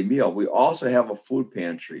meal. We also have a food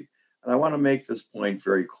pantry. And I want to make this point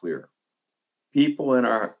very clear. People in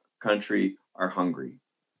our country are hungry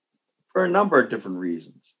for a number of different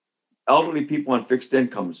reasons. Elderly people on fixed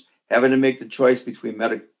incomes having to make the choice between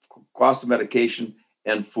cost of medication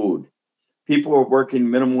and food. People who are working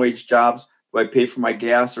minimum wage jobs. Do I pay for my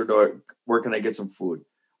gas or where can I get some food?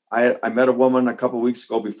 I met a woman a couple of weeks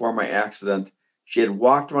ago before my accident. She had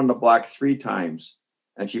walked around the block 3 times,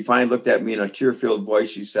 and she finally looked at me in a tear-filled voice.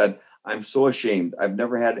 She said, "I'm so ashamed. I've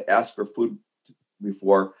never had to ask for food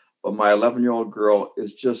before, but my 11-year-old girl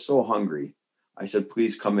is just so hungry." I said,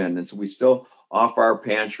 "Please come in." And so we still offer our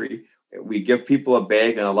pantry. We give people a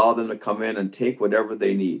bag and allow them to come in and take whatever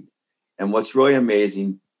they need. And what's really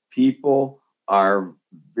amazing, people are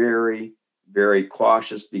very, very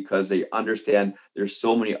cautious because they understand there's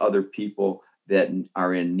so many other people that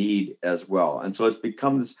are in need as well. And so it's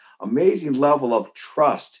become this amazing level of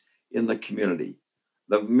trust in the community.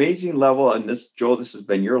 The amazing level, and this, Joe, this has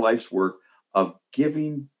been your life's work of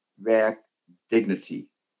giving back dignity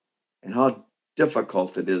and how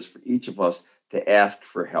difficult it is for each of us to ask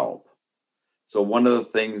for help. So one of the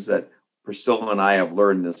things that Priscilla and I have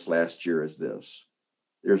learned this last year is this: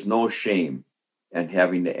 there's no shame in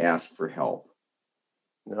having to ask for help.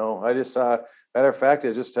 No, I just matter of fact,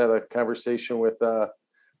 I just had a conversation with a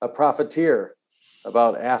profiteer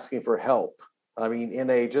about asking for help. I mean, in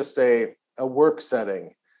a work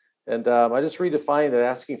setting, and I just redefined that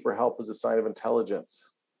asking for help is a sign of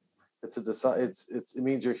intelligence. It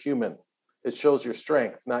means you're human. It shows your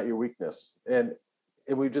strength, not your weakness. And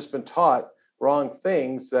we've just been taught wrong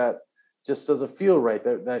things that just doesn't feel right.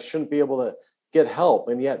 That shouldn't be able to get help,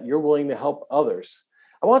 and yet you're willing to help others.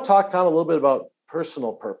 I want to talk, Tom, a little bit about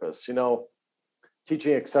personal purpose.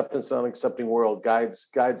 Teaching acceptance in an unaccepting world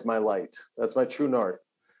guides my light. That's my true north.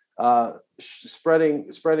 Spreading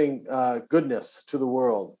goodness to the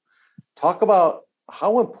world. Talk about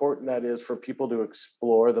how important that is for people to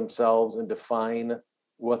explore themselves and define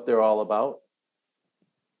what they're all about.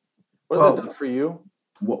 What has that done for you?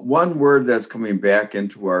 One word that's coming back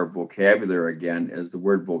into our vocabulary again is the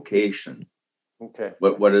word vocation. Okay.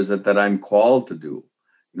 What is it that I'm called to do?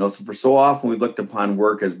 So for so often we looked upon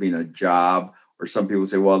work as being a job, or some people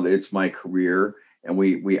say, well, it's my career, and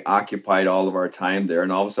we occupied all of our time there.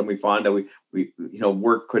 And all of a sudden we found that we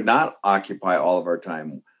work could not occupy all of our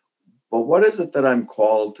time. But what is it that I'm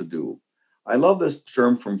called to do? I love this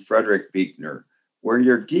term from Frederick Buechner, where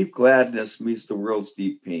your deep gladness meets the world's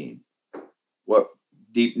deep pain. What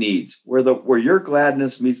deep needs? Where your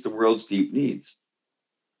gladness meets the world's deep needs.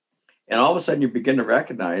 And all of a sudden you begin to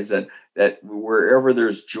recognize that wherever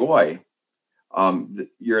there's joy,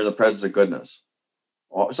 you're in the presence of goodness.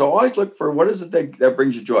 So always look for what is it that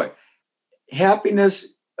brings you joy. Happiness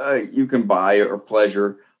you can buy, or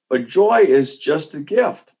pleasure, but joy is just a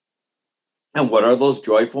gift. And what are those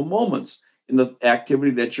joyful moments in the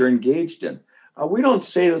activity that you're engaged in? We don't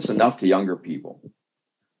say this enough to younger people.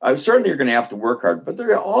 Certainly you're going to have to work hard, but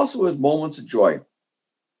there also is moments of joy.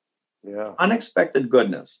 Yeah. Unexpected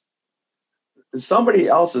goodness. Somebody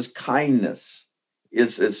else's kindness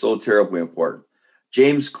is so terribly important.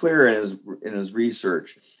 James Clear in his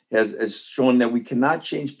research has shown that we cannot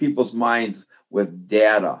change people's minds with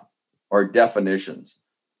data or definitions.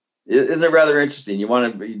 Isn't it rather interesting? You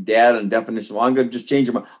want to be data and definition. Well, I'm going to just change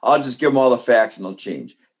them. I'll just give them all the facts and they'll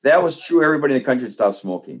change. If that was true, everybody in the country would stop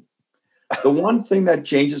smoking. The one thing that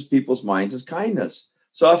changes people's minds is kindness.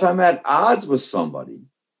 So if I'm at odds with somebody,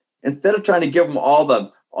 instead of trying to give them all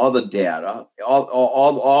the data,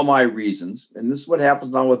 all my reasons, and this is what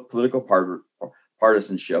happens now with political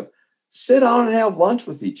partisanship, sit down and have lunch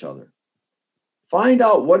with each other. Find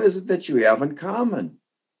out what is it that you have in common.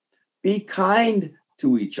 Be kind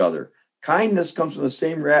to each other. Kindness comes from the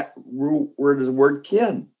same word as the word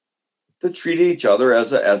kin, to treat each other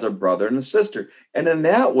as a brother and a sister. And in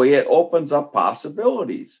that way, it opens up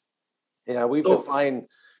possibilities. Yeah, we've defined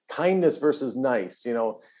kindness versus nice,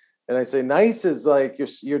 And I say nice is like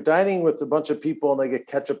you're dining with a bunch of people and they get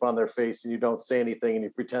ketchup on their face and you don't say anything and you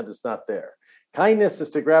pretend it's not there. Kindness is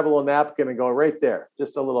to grab a little napkin and go right there,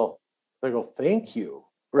 just a little, they go, thank you,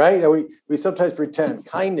 right? And we sometimes pretend.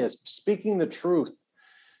 Kindness, speaking the truth,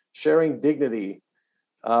 sharing dignity,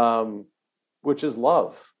 which is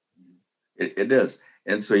love. It is.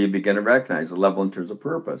 And so you begin to recognize the level in terms of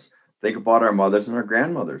purpose. Think about our mothers and our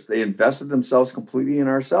grandmothers. They invested themselves completely in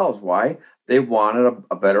ourselves. Why? They wanted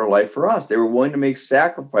a better life for us. They were willing to make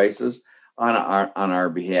sacrifices on our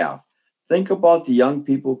behalf. Think about the young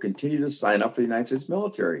people who continue to sign up for the United States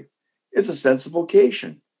military. It's a sense of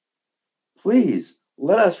vocation. Please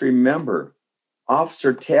let us remember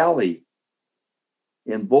Officer Talley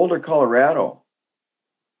in Boulder, Colorado.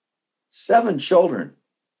 7 children,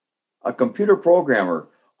 a computer programmer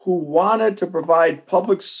who wanted to provide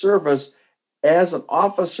public service as an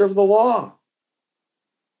officer of the law,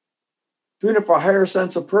 doing it for a higher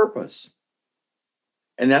sense of purpose.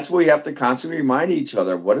 And that's what we have to constantly remind each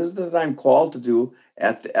other. What is it that I'm called to do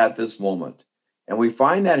at this moment? And we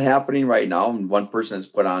find that happening right now. And one person has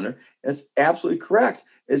put on there, it's absolutely correct,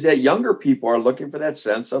 is that younger people are looking for that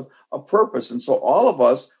sense of purpose. And so all of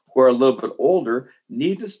us who are a little bit older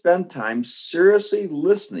need to spend time seriously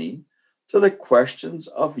listening to the questions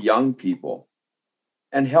of young people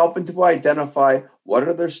and helping to identify what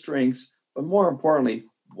are their strengths, but more importantly,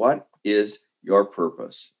 what is your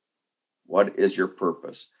purpose? What is your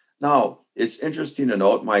purpose? Now, it's interesting to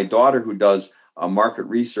note, my daughter, who does market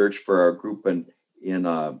research for a group in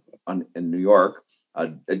New York, a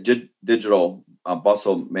digital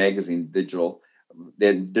Bustle magazine, digital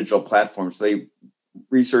platforms. They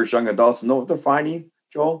research young adults and know what they're finding,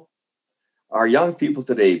 Joel? Our young people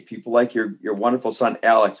today, people like your wonderful son,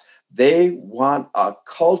 Alex, they want a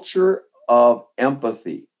culture of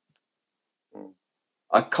empathy,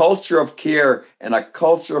 a culture of care, and a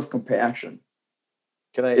culture of compassion.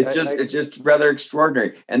 It's just rather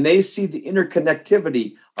extraordinary. And they see the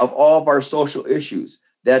interconnectivity of all of our social issues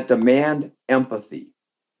that demand empathy.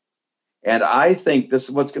 And I think this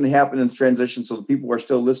is what's going to happen in the transition. So the people who are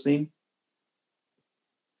still listening,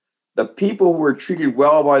 the people who were treated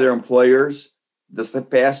well by their employers this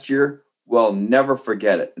past year will never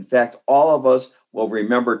forget it. In fact, all of us will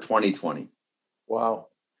remember 2020. Wow.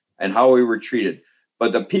 And how we were treated.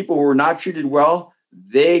 But the people who were not treated well,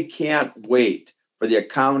 they can't wait for the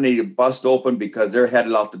economy to bust open because they're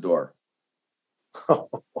headed out the door.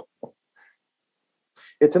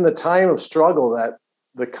 It's in the time of struggle that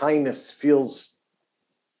the kindness gives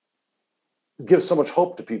so much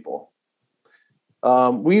hope to people.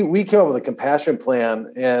 We came up with a compassion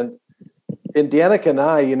plan, and Danica and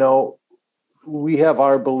I, we have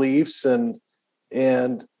our beliefs, and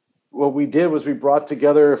what we did was we brought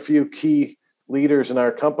together a few key leaders in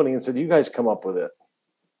our company and said, you guys come up with it.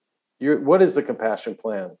 What is the compassion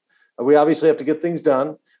plan? We obviously have to get things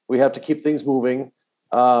done. We have to keep things moving.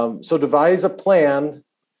 So devise a plan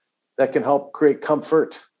that can help create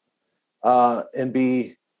comfort and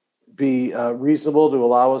be reasonable to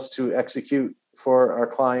allow us to execute for our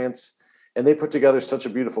clients. And they put together such a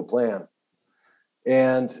beautiful plan.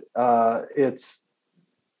 And it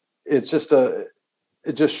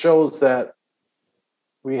just shows that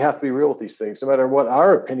we have to be real with these things. No matter what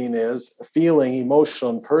our opinion is, feeling,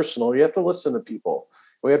 emotional, and personal, you have to listen to people.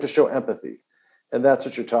 We have to show empathy. And that's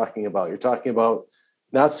what you're talking about. You're talking about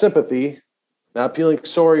not sympathy, not feeling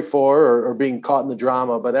sorry for or being caught in the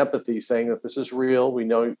drama, but empathy, saying that this is real. We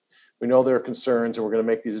know there are concerns, and we're going to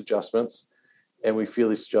make these adjustments. And we feel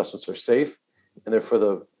these adjustments are safe, and they're for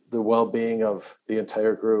the well-being of the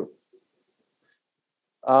entire group.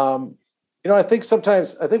 I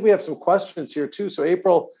think we have some questions here too. So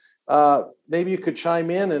April, maybe you could chime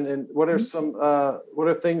in and what are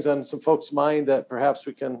things on some folks' mind that perhaps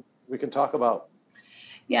we can talk about?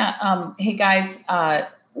 Yeah. Hey guys,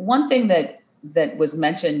 one thing that was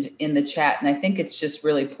mentioned in the chat, and I think it's just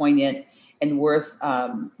really poignant and worth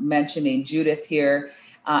mentioning, Judith here.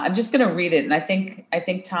 I'm just going to read it. And I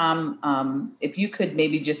think Tom, if you could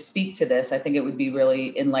maybe just speak to this, I think it would be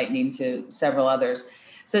really enlightening to several others.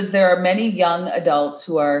 It says there are many young adults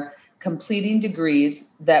who are completing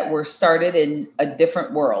degrees that were started in a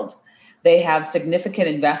different world. They have significant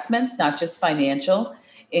investments, not just financial,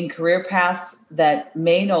 in career paths that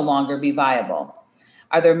may no longer be viable.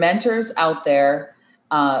 Are there mentors out there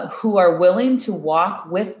who are willing to walk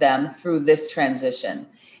with them through this transition?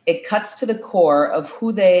 It cuts to the core of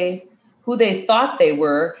who they thought they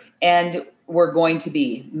were and were going to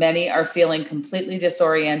be. Many are feeling completely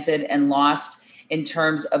disoriented and lost in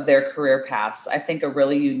terms of their career paths. I think a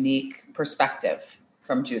really unique perspective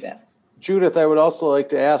from Judith. Judith, I would also like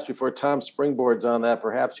to ask, before Tom springboards on that,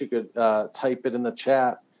 perhaps you could type it in the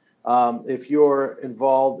chat. If you're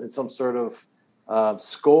involved in some sort of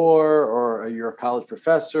SCORE, or you're a college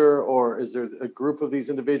professor, or is there a group of these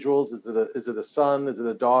individuals? Is it a son? Is it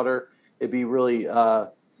a daughter? It'd be really.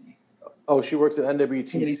 She works at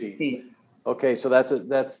NWTC. Okay, so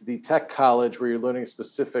that's the tech college where you're learning a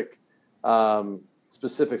specific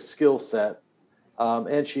skill set.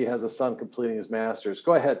 and she has a son completing his master's.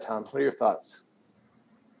 Go ahead, Tom. What are your thoughts?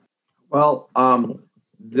 Well,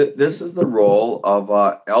 this is the role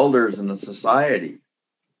of elders in a society.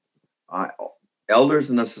 Elders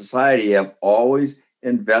in a society have always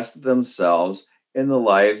invested themselves in the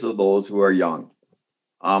lives of those who are young.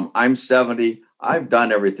 I'm 70. I've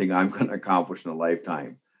done everything I'm going to accomplish in a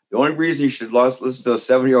lifetime. The only reason you should listen to a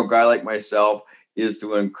 70-year-old guy like myself is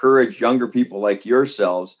to encourage younger people like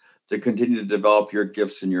yourselves to continue to develop your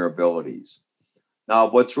gifts and your abilities. Now,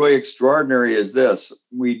 what's really extraordinary is this.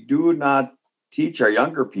 We do not teach our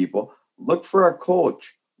younger people, look for a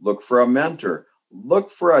coach, look for a mentor, look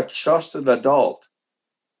for a trusted adult.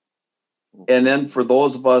 And then for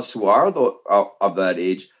those of us who are of that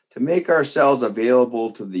age, to make ourselves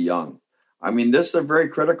available to the young. I mean, this is a very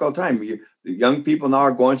critical time. The young people now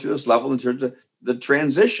are going through this level in terms of the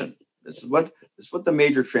transition. This is what the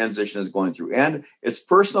major transition is going through. And it's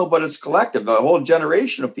personal, but it's collective. A whole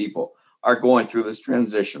generation of people are going through this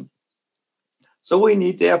transition. So we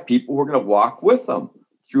need to have people who are going to walk with them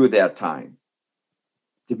through that time,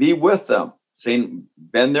 to be with them, saying,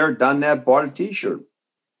 been there, done that, bought a t-shirt.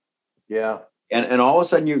 Yeah. And all of a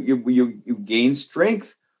sudden you gain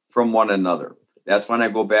strength from one another. That's when I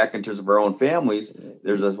go back in terms of our own families.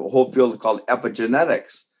 There's a whole field called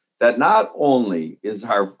epigenetics that not only is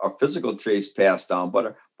our physical traits passed down,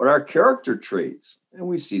 but our character traits. And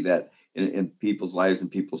we see that in people's lives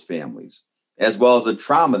and people's families, as well as the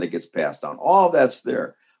trauma that gets passed down. All of that's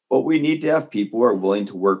there. But we need to have people who are willing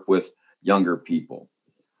to work with younger people.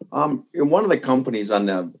 In one of the companies on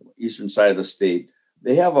the eastern side of the state,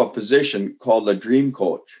 they have a position called a dream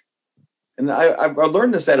coach. And I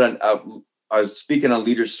learned this I was speaking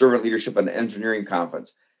on servant leadership at an engineering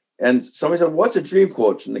conference. And somebody said, what's a dream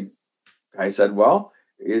coach? And the guy said, well,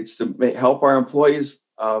 it's to help our employees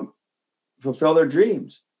fulfill their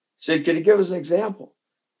dreams. He said, can you give us an example?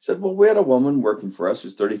 He said, well, we had a woman working for us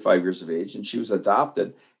who's 35 years of age, and she was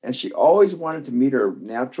adopted. And she always wanted to meet her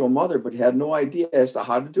natural mother, but had no idea as to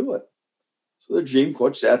how to do it. So the dream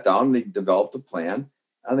coach sat down and they developed a plan,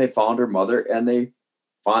 and they found her mother, and they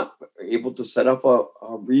were able to set up a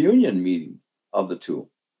reunion meeting of the two.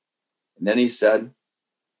 And then he said,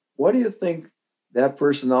 what do you think that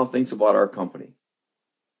person now thinks about our company?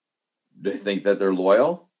 Do they think that they're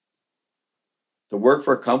loyal? To work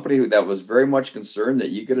for a company that was very much concerned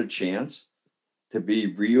that you get a chance to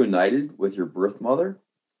be reunited with your birth mother,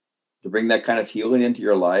 to bring that kind of healing into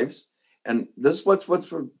your lives. And this is what's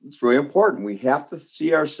really important. We have to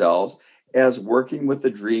see ourselves as working with the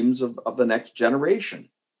dreams of the next generation,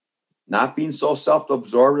 not being so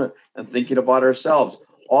self-absorbed and thinking about ourselves.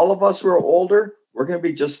 All of us who are older, we're going to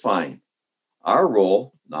be just fine. Our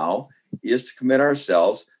role now is to commit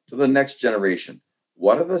ourselves to the next generation.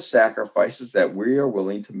 What are the sacrifices that we are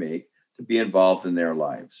willing to make to be involved in their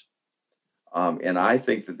lives? And I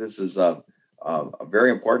think that this is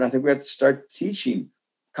very important. I think we have to start teaching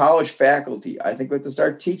college faculty. I think we have to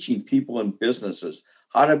start teaching people in businesses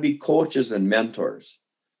how to be coaches and mentors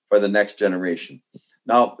for the next generation.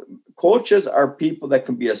 Now, coaches are people that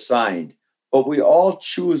can be assigned, but we all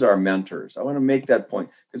choose our mentors. I want to make that point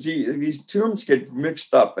because these terms get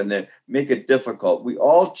mixed up and they make it difficult. We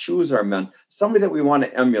all choose our mentor, somebody that we want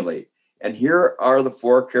to emulate. And here are the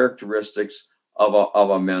 4 characteristics of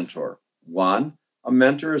a mentor. 1, a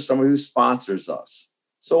mentor is somebody who sponsors us.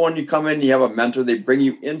 So when you come in, you have a mentor, they bring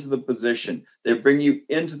you into the position, they bring you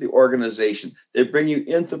into the organization, they bring you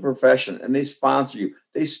into the profession, and they sponsor you.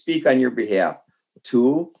 They speak on your behalf.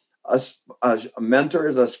 2, a mentor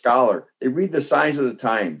is a scholar. They read the signs of the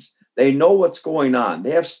times. They know what's going on.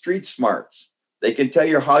 They have street smarts. They can tell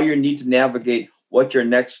you how you need to navigate what your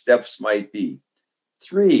next steps might be.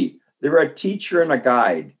 3, they're a teacher and a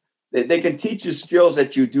guide. They can teach you skills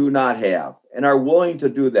that you do not have and are willing to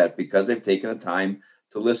do that because they've taken the time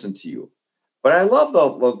to listen to you. But I love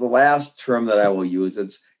the last term that I will use.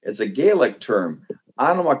 It's a Gaelic term,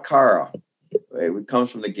 Anamacara. It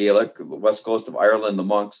comes from the Gaelic, the west coast of Ireland. The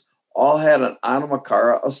monks all had an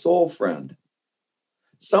Anamacara, a soul friend.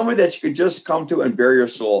 Somebody that you could just come to and bare your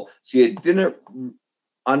soul so you didn't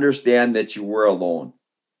understand that you were alone.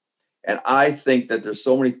 And I think that there's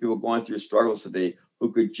so many people going through struggles today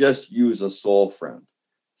who could just use a soul friend,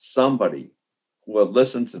 somebody who will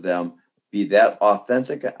listen to them, be that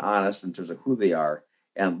authentic and honest in terms of who they are,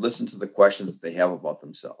 and listen to the questions that they have about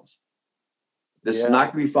themselves. This is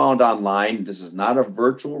not going to be found online. This is not a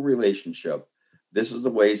virtual relationship. This is the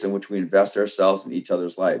ways in which we invest ourselves in each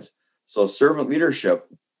other's lives. So servant leadership,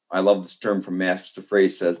 I love this term from Master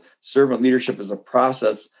Phrase, says servant leadership is a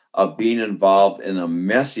process of being involved in the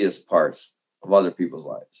messiest parts of other people's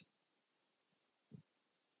lives.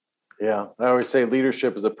 Yeah. I always say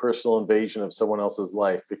leadership is a personal invasion of someone else's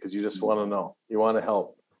life because you just want to know, you want to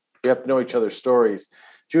help. You have to know each other's stories.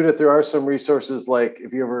 Judith, there are some resources like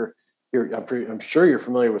if you ever, I'm sure you're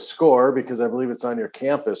familiar with SCORE because I believe it's on your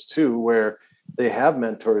campus too, where they have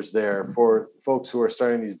mentors there for folks who are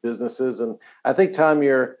starting these businesses. And I think, Tom,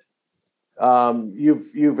 you've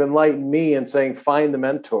enlightened me in saying, find the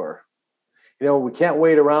mentor. We can't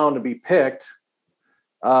wait around to be picked.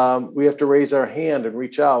 We have to raise our hand and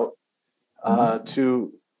reach out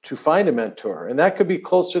to find a mentor. And that could be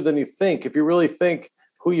closer than you think. If you really think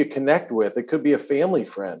who you connect with, it could be a family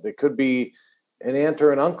friend. It could be an aunt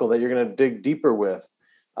or an uncle that you're going to dig deeper with.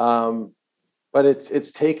 But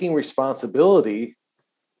it's taking responsibility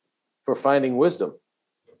for finding wisdom.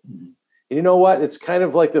 And you know what? It's kind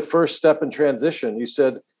of like the first step in transition. You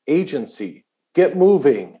said agency, get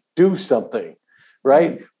moving, do something,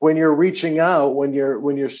 right? When you're reaching out, when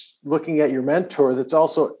you're looking at your mentor, that's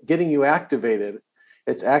also getting you activated.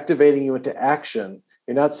 It's activating you into action.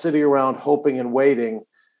 You're not sitting around hoping and waiting.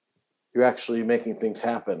 You're actually making things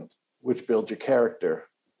happen, which builds your character.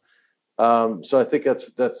 So I think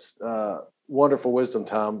that's wonderful wisdom,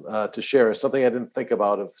 Tom, to share. It's something I didn't think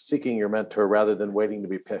about, of seeking your mentor rather than waiting to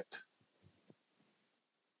be picked.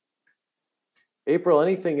 April,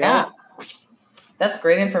 anything else? That's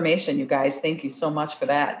great information, you guys. Thank you so much for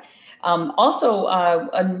that. Also,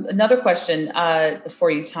 another question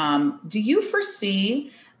for you, Tom. Do you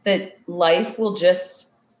foresee that life will just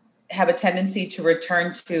have a tendency to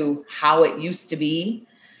return to how it used to be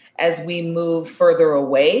as we move further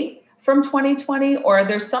away from 2020? Or are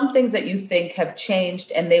there some things that you think have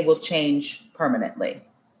changed and they will change permanently?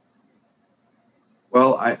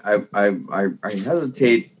 Well, I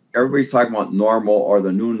hesitate. Everybody's talking about normal or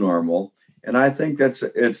the new normal. And I think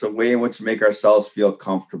it's a way in which to make ourselves feel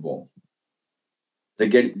comfortable.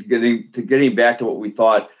 Getting back to what we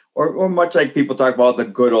thought, or much like people talk about the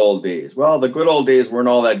good old days. Well, the good old days weren't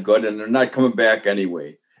all that good, and they're not coming back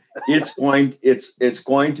anyway. It's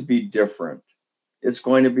going to be different. It's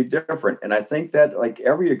going to be different. And I think that, like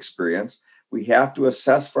every experience, we have to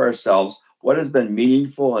assess for ourselves what has been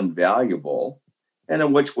meaningful and valuable, and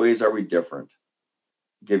in which ways are we different.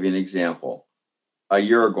 I'll give you an example. A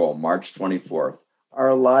year ago, March 24th,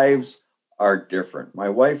 our lives are different. My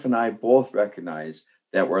wife and I both recognize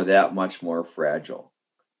that we're that much more fragile.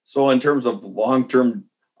 So in terms of long-term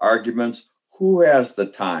arguments, who has the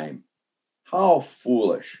time? How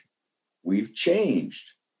foolish. We've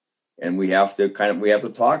changed. And we have to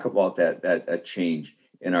talk about that change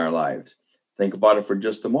in our lives. Think about it for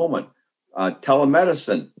just a moment.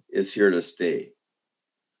 Telemedicine is here to stay.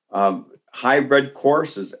 Hybrid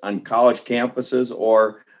courses on college campuses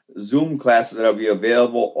or Zoom classes that will be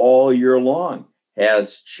available all year long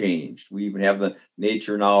has changed. We even have the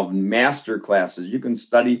nature now of master classes. You can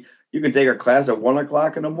take a class at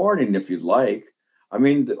 1:00 in the morning if you'd like. I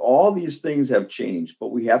mean, all these things have changed,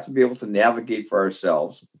 but we have to be able to navigate for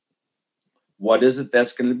ourselves. What is it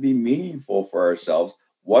that's going to be meaningful for ourselves?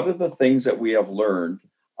 What are the things that we have learned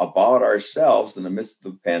about ourselves in the midst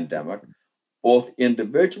of the pandemic, both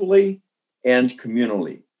individually and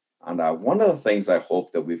communally? And one of the things I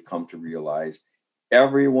hope that we've come to realize,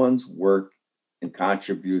 everyone's work and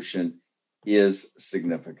contribution is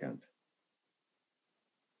significant.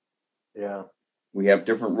 Yeah. We have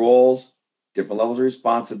different roles, different levels of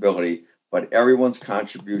responsibility, but everyone's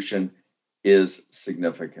contribution is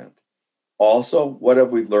significant. Also, what have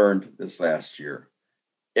we learned this last year?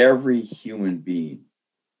 Every human being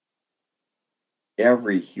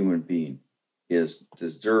is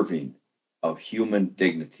deserving of human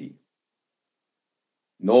dignity.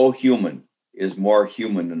 No human is more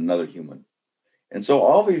human than another human. And so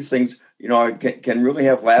all these things, can really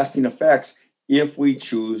have lasting effects if we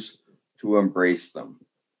choose to embrace them.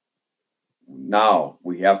 Now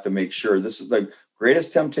we have to make sure, this is the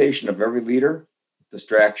greatest temptation of every leader: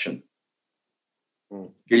 distraction,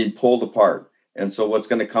 getting pulled apart. And so what's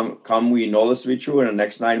going to come, we know this to be true in the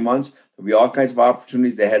next 9 months. There'll be all kinds of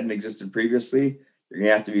opportunities that hadn't existed previously. You're going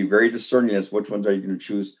to have to be very discerning as to which ones are you going to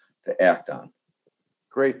choose to act on.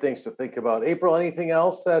 Great things to think about. April, anything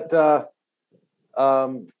else that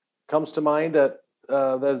comes to mind that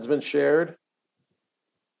has been shared?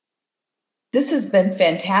 This has been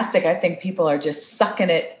fantastic. I think people are just sucking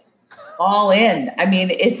it all in. I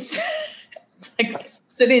mean, it's like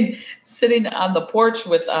sitting on the porch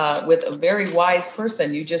with a very wise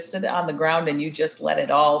person. You just sit on the ground and you just let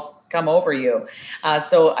it all come over you.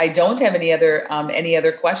 So I don't have any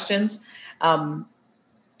other questions. But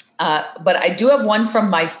I do have one from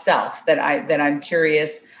myself that I'm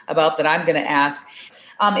curious about, that I'm going to ask.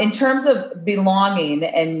 In terms of belonging,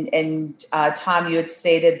 and Tom, you had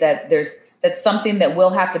stated that that's something that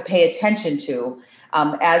we'll have to pay attention to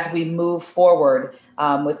as we move forward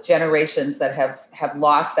with generations that have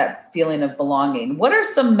lost that feeling of belonging. What are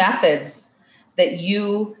some methods that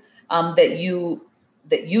you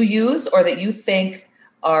use, or that you think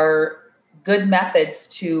are good methods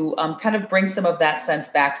to kind of bring some of that sense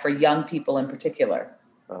back for young people in particular?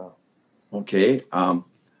 Okay.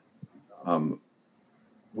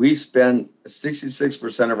 We spend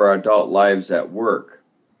 66% of our adult lives at work.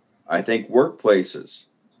 I think workplaces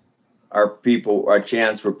are a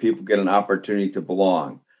chance for people to get an opportunity to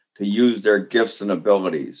belong, to use their gifts and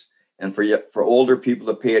abilities, and for older people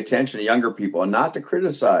to pay attention to younger people and not to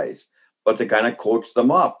criticize, but to kind of coach them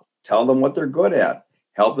up, tell them what they're good at,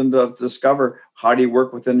 help them to discover how do you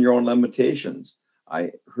work within your own limitations.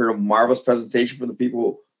 I heard a marvelous presentation from the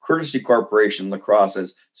people, Courtesy Corporation, La Crosse,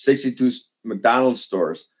 has 62 McDonald's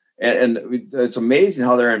stores. And it's amazing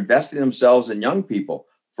how they're investing themselves in young people.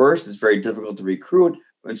 First, it's very difficult to recruit.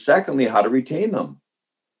 And secondly, how to retain them.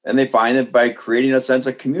 And they find that by creating a sense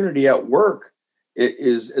of community at work, it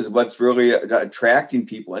is what's really attracting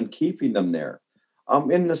people and keeping them there.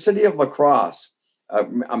 In the city of La Crosse,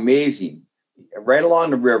 amazing. Right along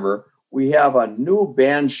the river, we have a new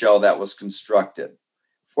band shell that was constructed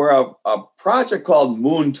for a project called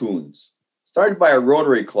Moon Tunes, started by a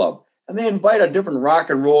Rotary Club. And they invite a different rock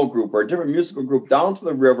and roll group or a different musical group down to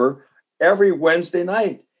the river every Wednesday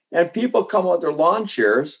night. And people come with their lawn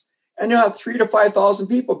chairs, and you have 3,000 to 5,000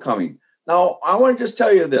 people coming. Now, I want to just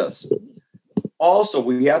tell you this. Also,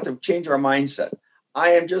 we have to change our mindset. I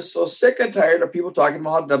am just so sick and tired of people talking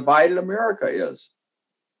about how divided America is.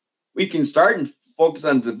 We can start and focus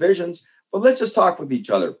on divisions, but let's just talk with each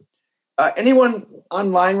other. Anyone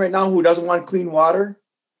online right now who doesn't want clean water?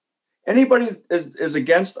 Anybody is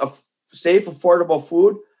against a safe, affordable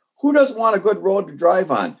food? Who doesn't want a good road to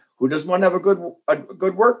drive on? Who doesn't want to have a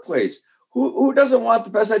good workplace? Who doesn't want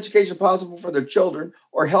the best education possible for their children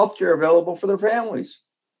or healthcare available for their families?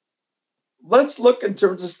 Let's look in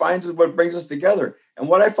terms of finding what brings us together. And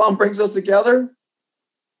what I found brings us together?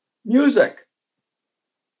 Music.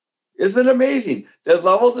 Isn't it amazing? The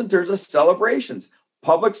levels in terms of celebrations,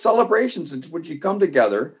 public celebrations in which you come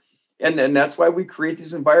together. And that's why we create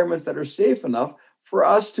these environments that are safe enough for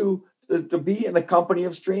us to be in the company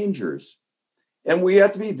of strangers. And we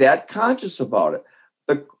have to be that conscious about it.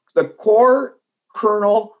 The core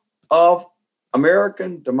kernel of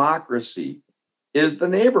American democracy is the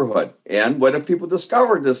neighborhood. And what have people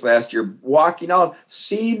discovered this last year? Walking out,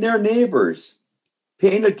 seeing their neighbors,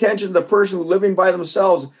 paying attention to the person living by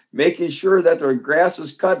themselves, making sure that their grass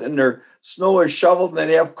is cut and their snow is shoveled and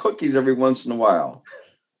they have cookies every once in a while.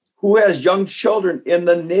 Who has young children in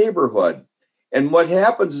the neighborhood? And what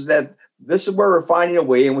happens is that this is where we're finding a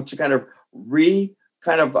way in which to kind of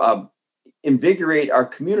invigorate our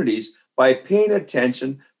communities by paying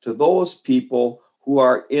attention to those people who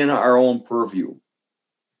are in our own purview.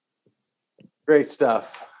 Great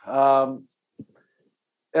stuff.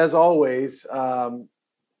 As always, I'm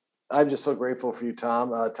just so grateful for you,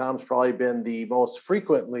 Tom. Tom's probably been the most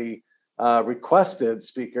frequently requested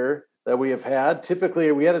speaker that we have had.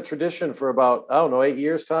 Typically, we had a tradition for about, 8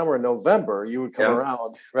 years, Tom, where in November you would come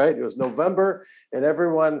around, right? It was November, and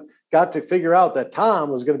everyone got to figure out that Tom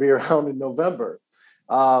was going to be around in November.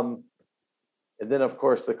 And then, of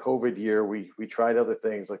course, the COVID year, we tried other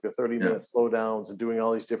things like the 30-minute slowdowns and doing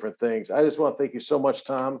all these different things. I just want to thank you so much,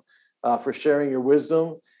 Tom, for sharing your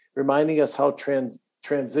wisdom, reminding us how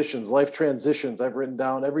life transitions. I've written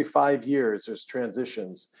down every 5 years, there's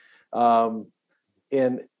transitions.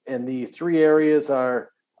 And the three areas are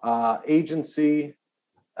agency,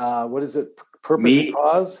 what is it? Purpose and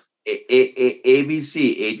cause?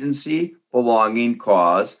 ABC, agency, belonging,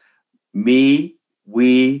 cause, me,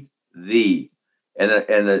 we, thee. And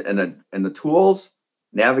the tools,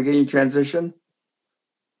 navigating transition,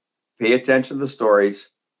 pay attention to the stories,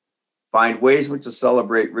 find ways in which to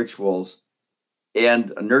celebrate rituals,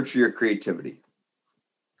 and nurture your creativity.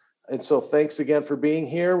 And so thanks again for being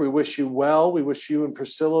here. We wish you well. We wish you and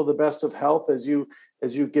Priscilla the best of health as you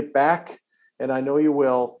get back. And I know you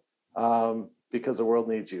will, because the world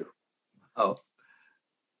needs you. Oh,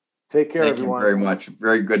 take care, thank everyone. Thank you very much.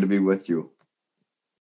 Very good to be with you.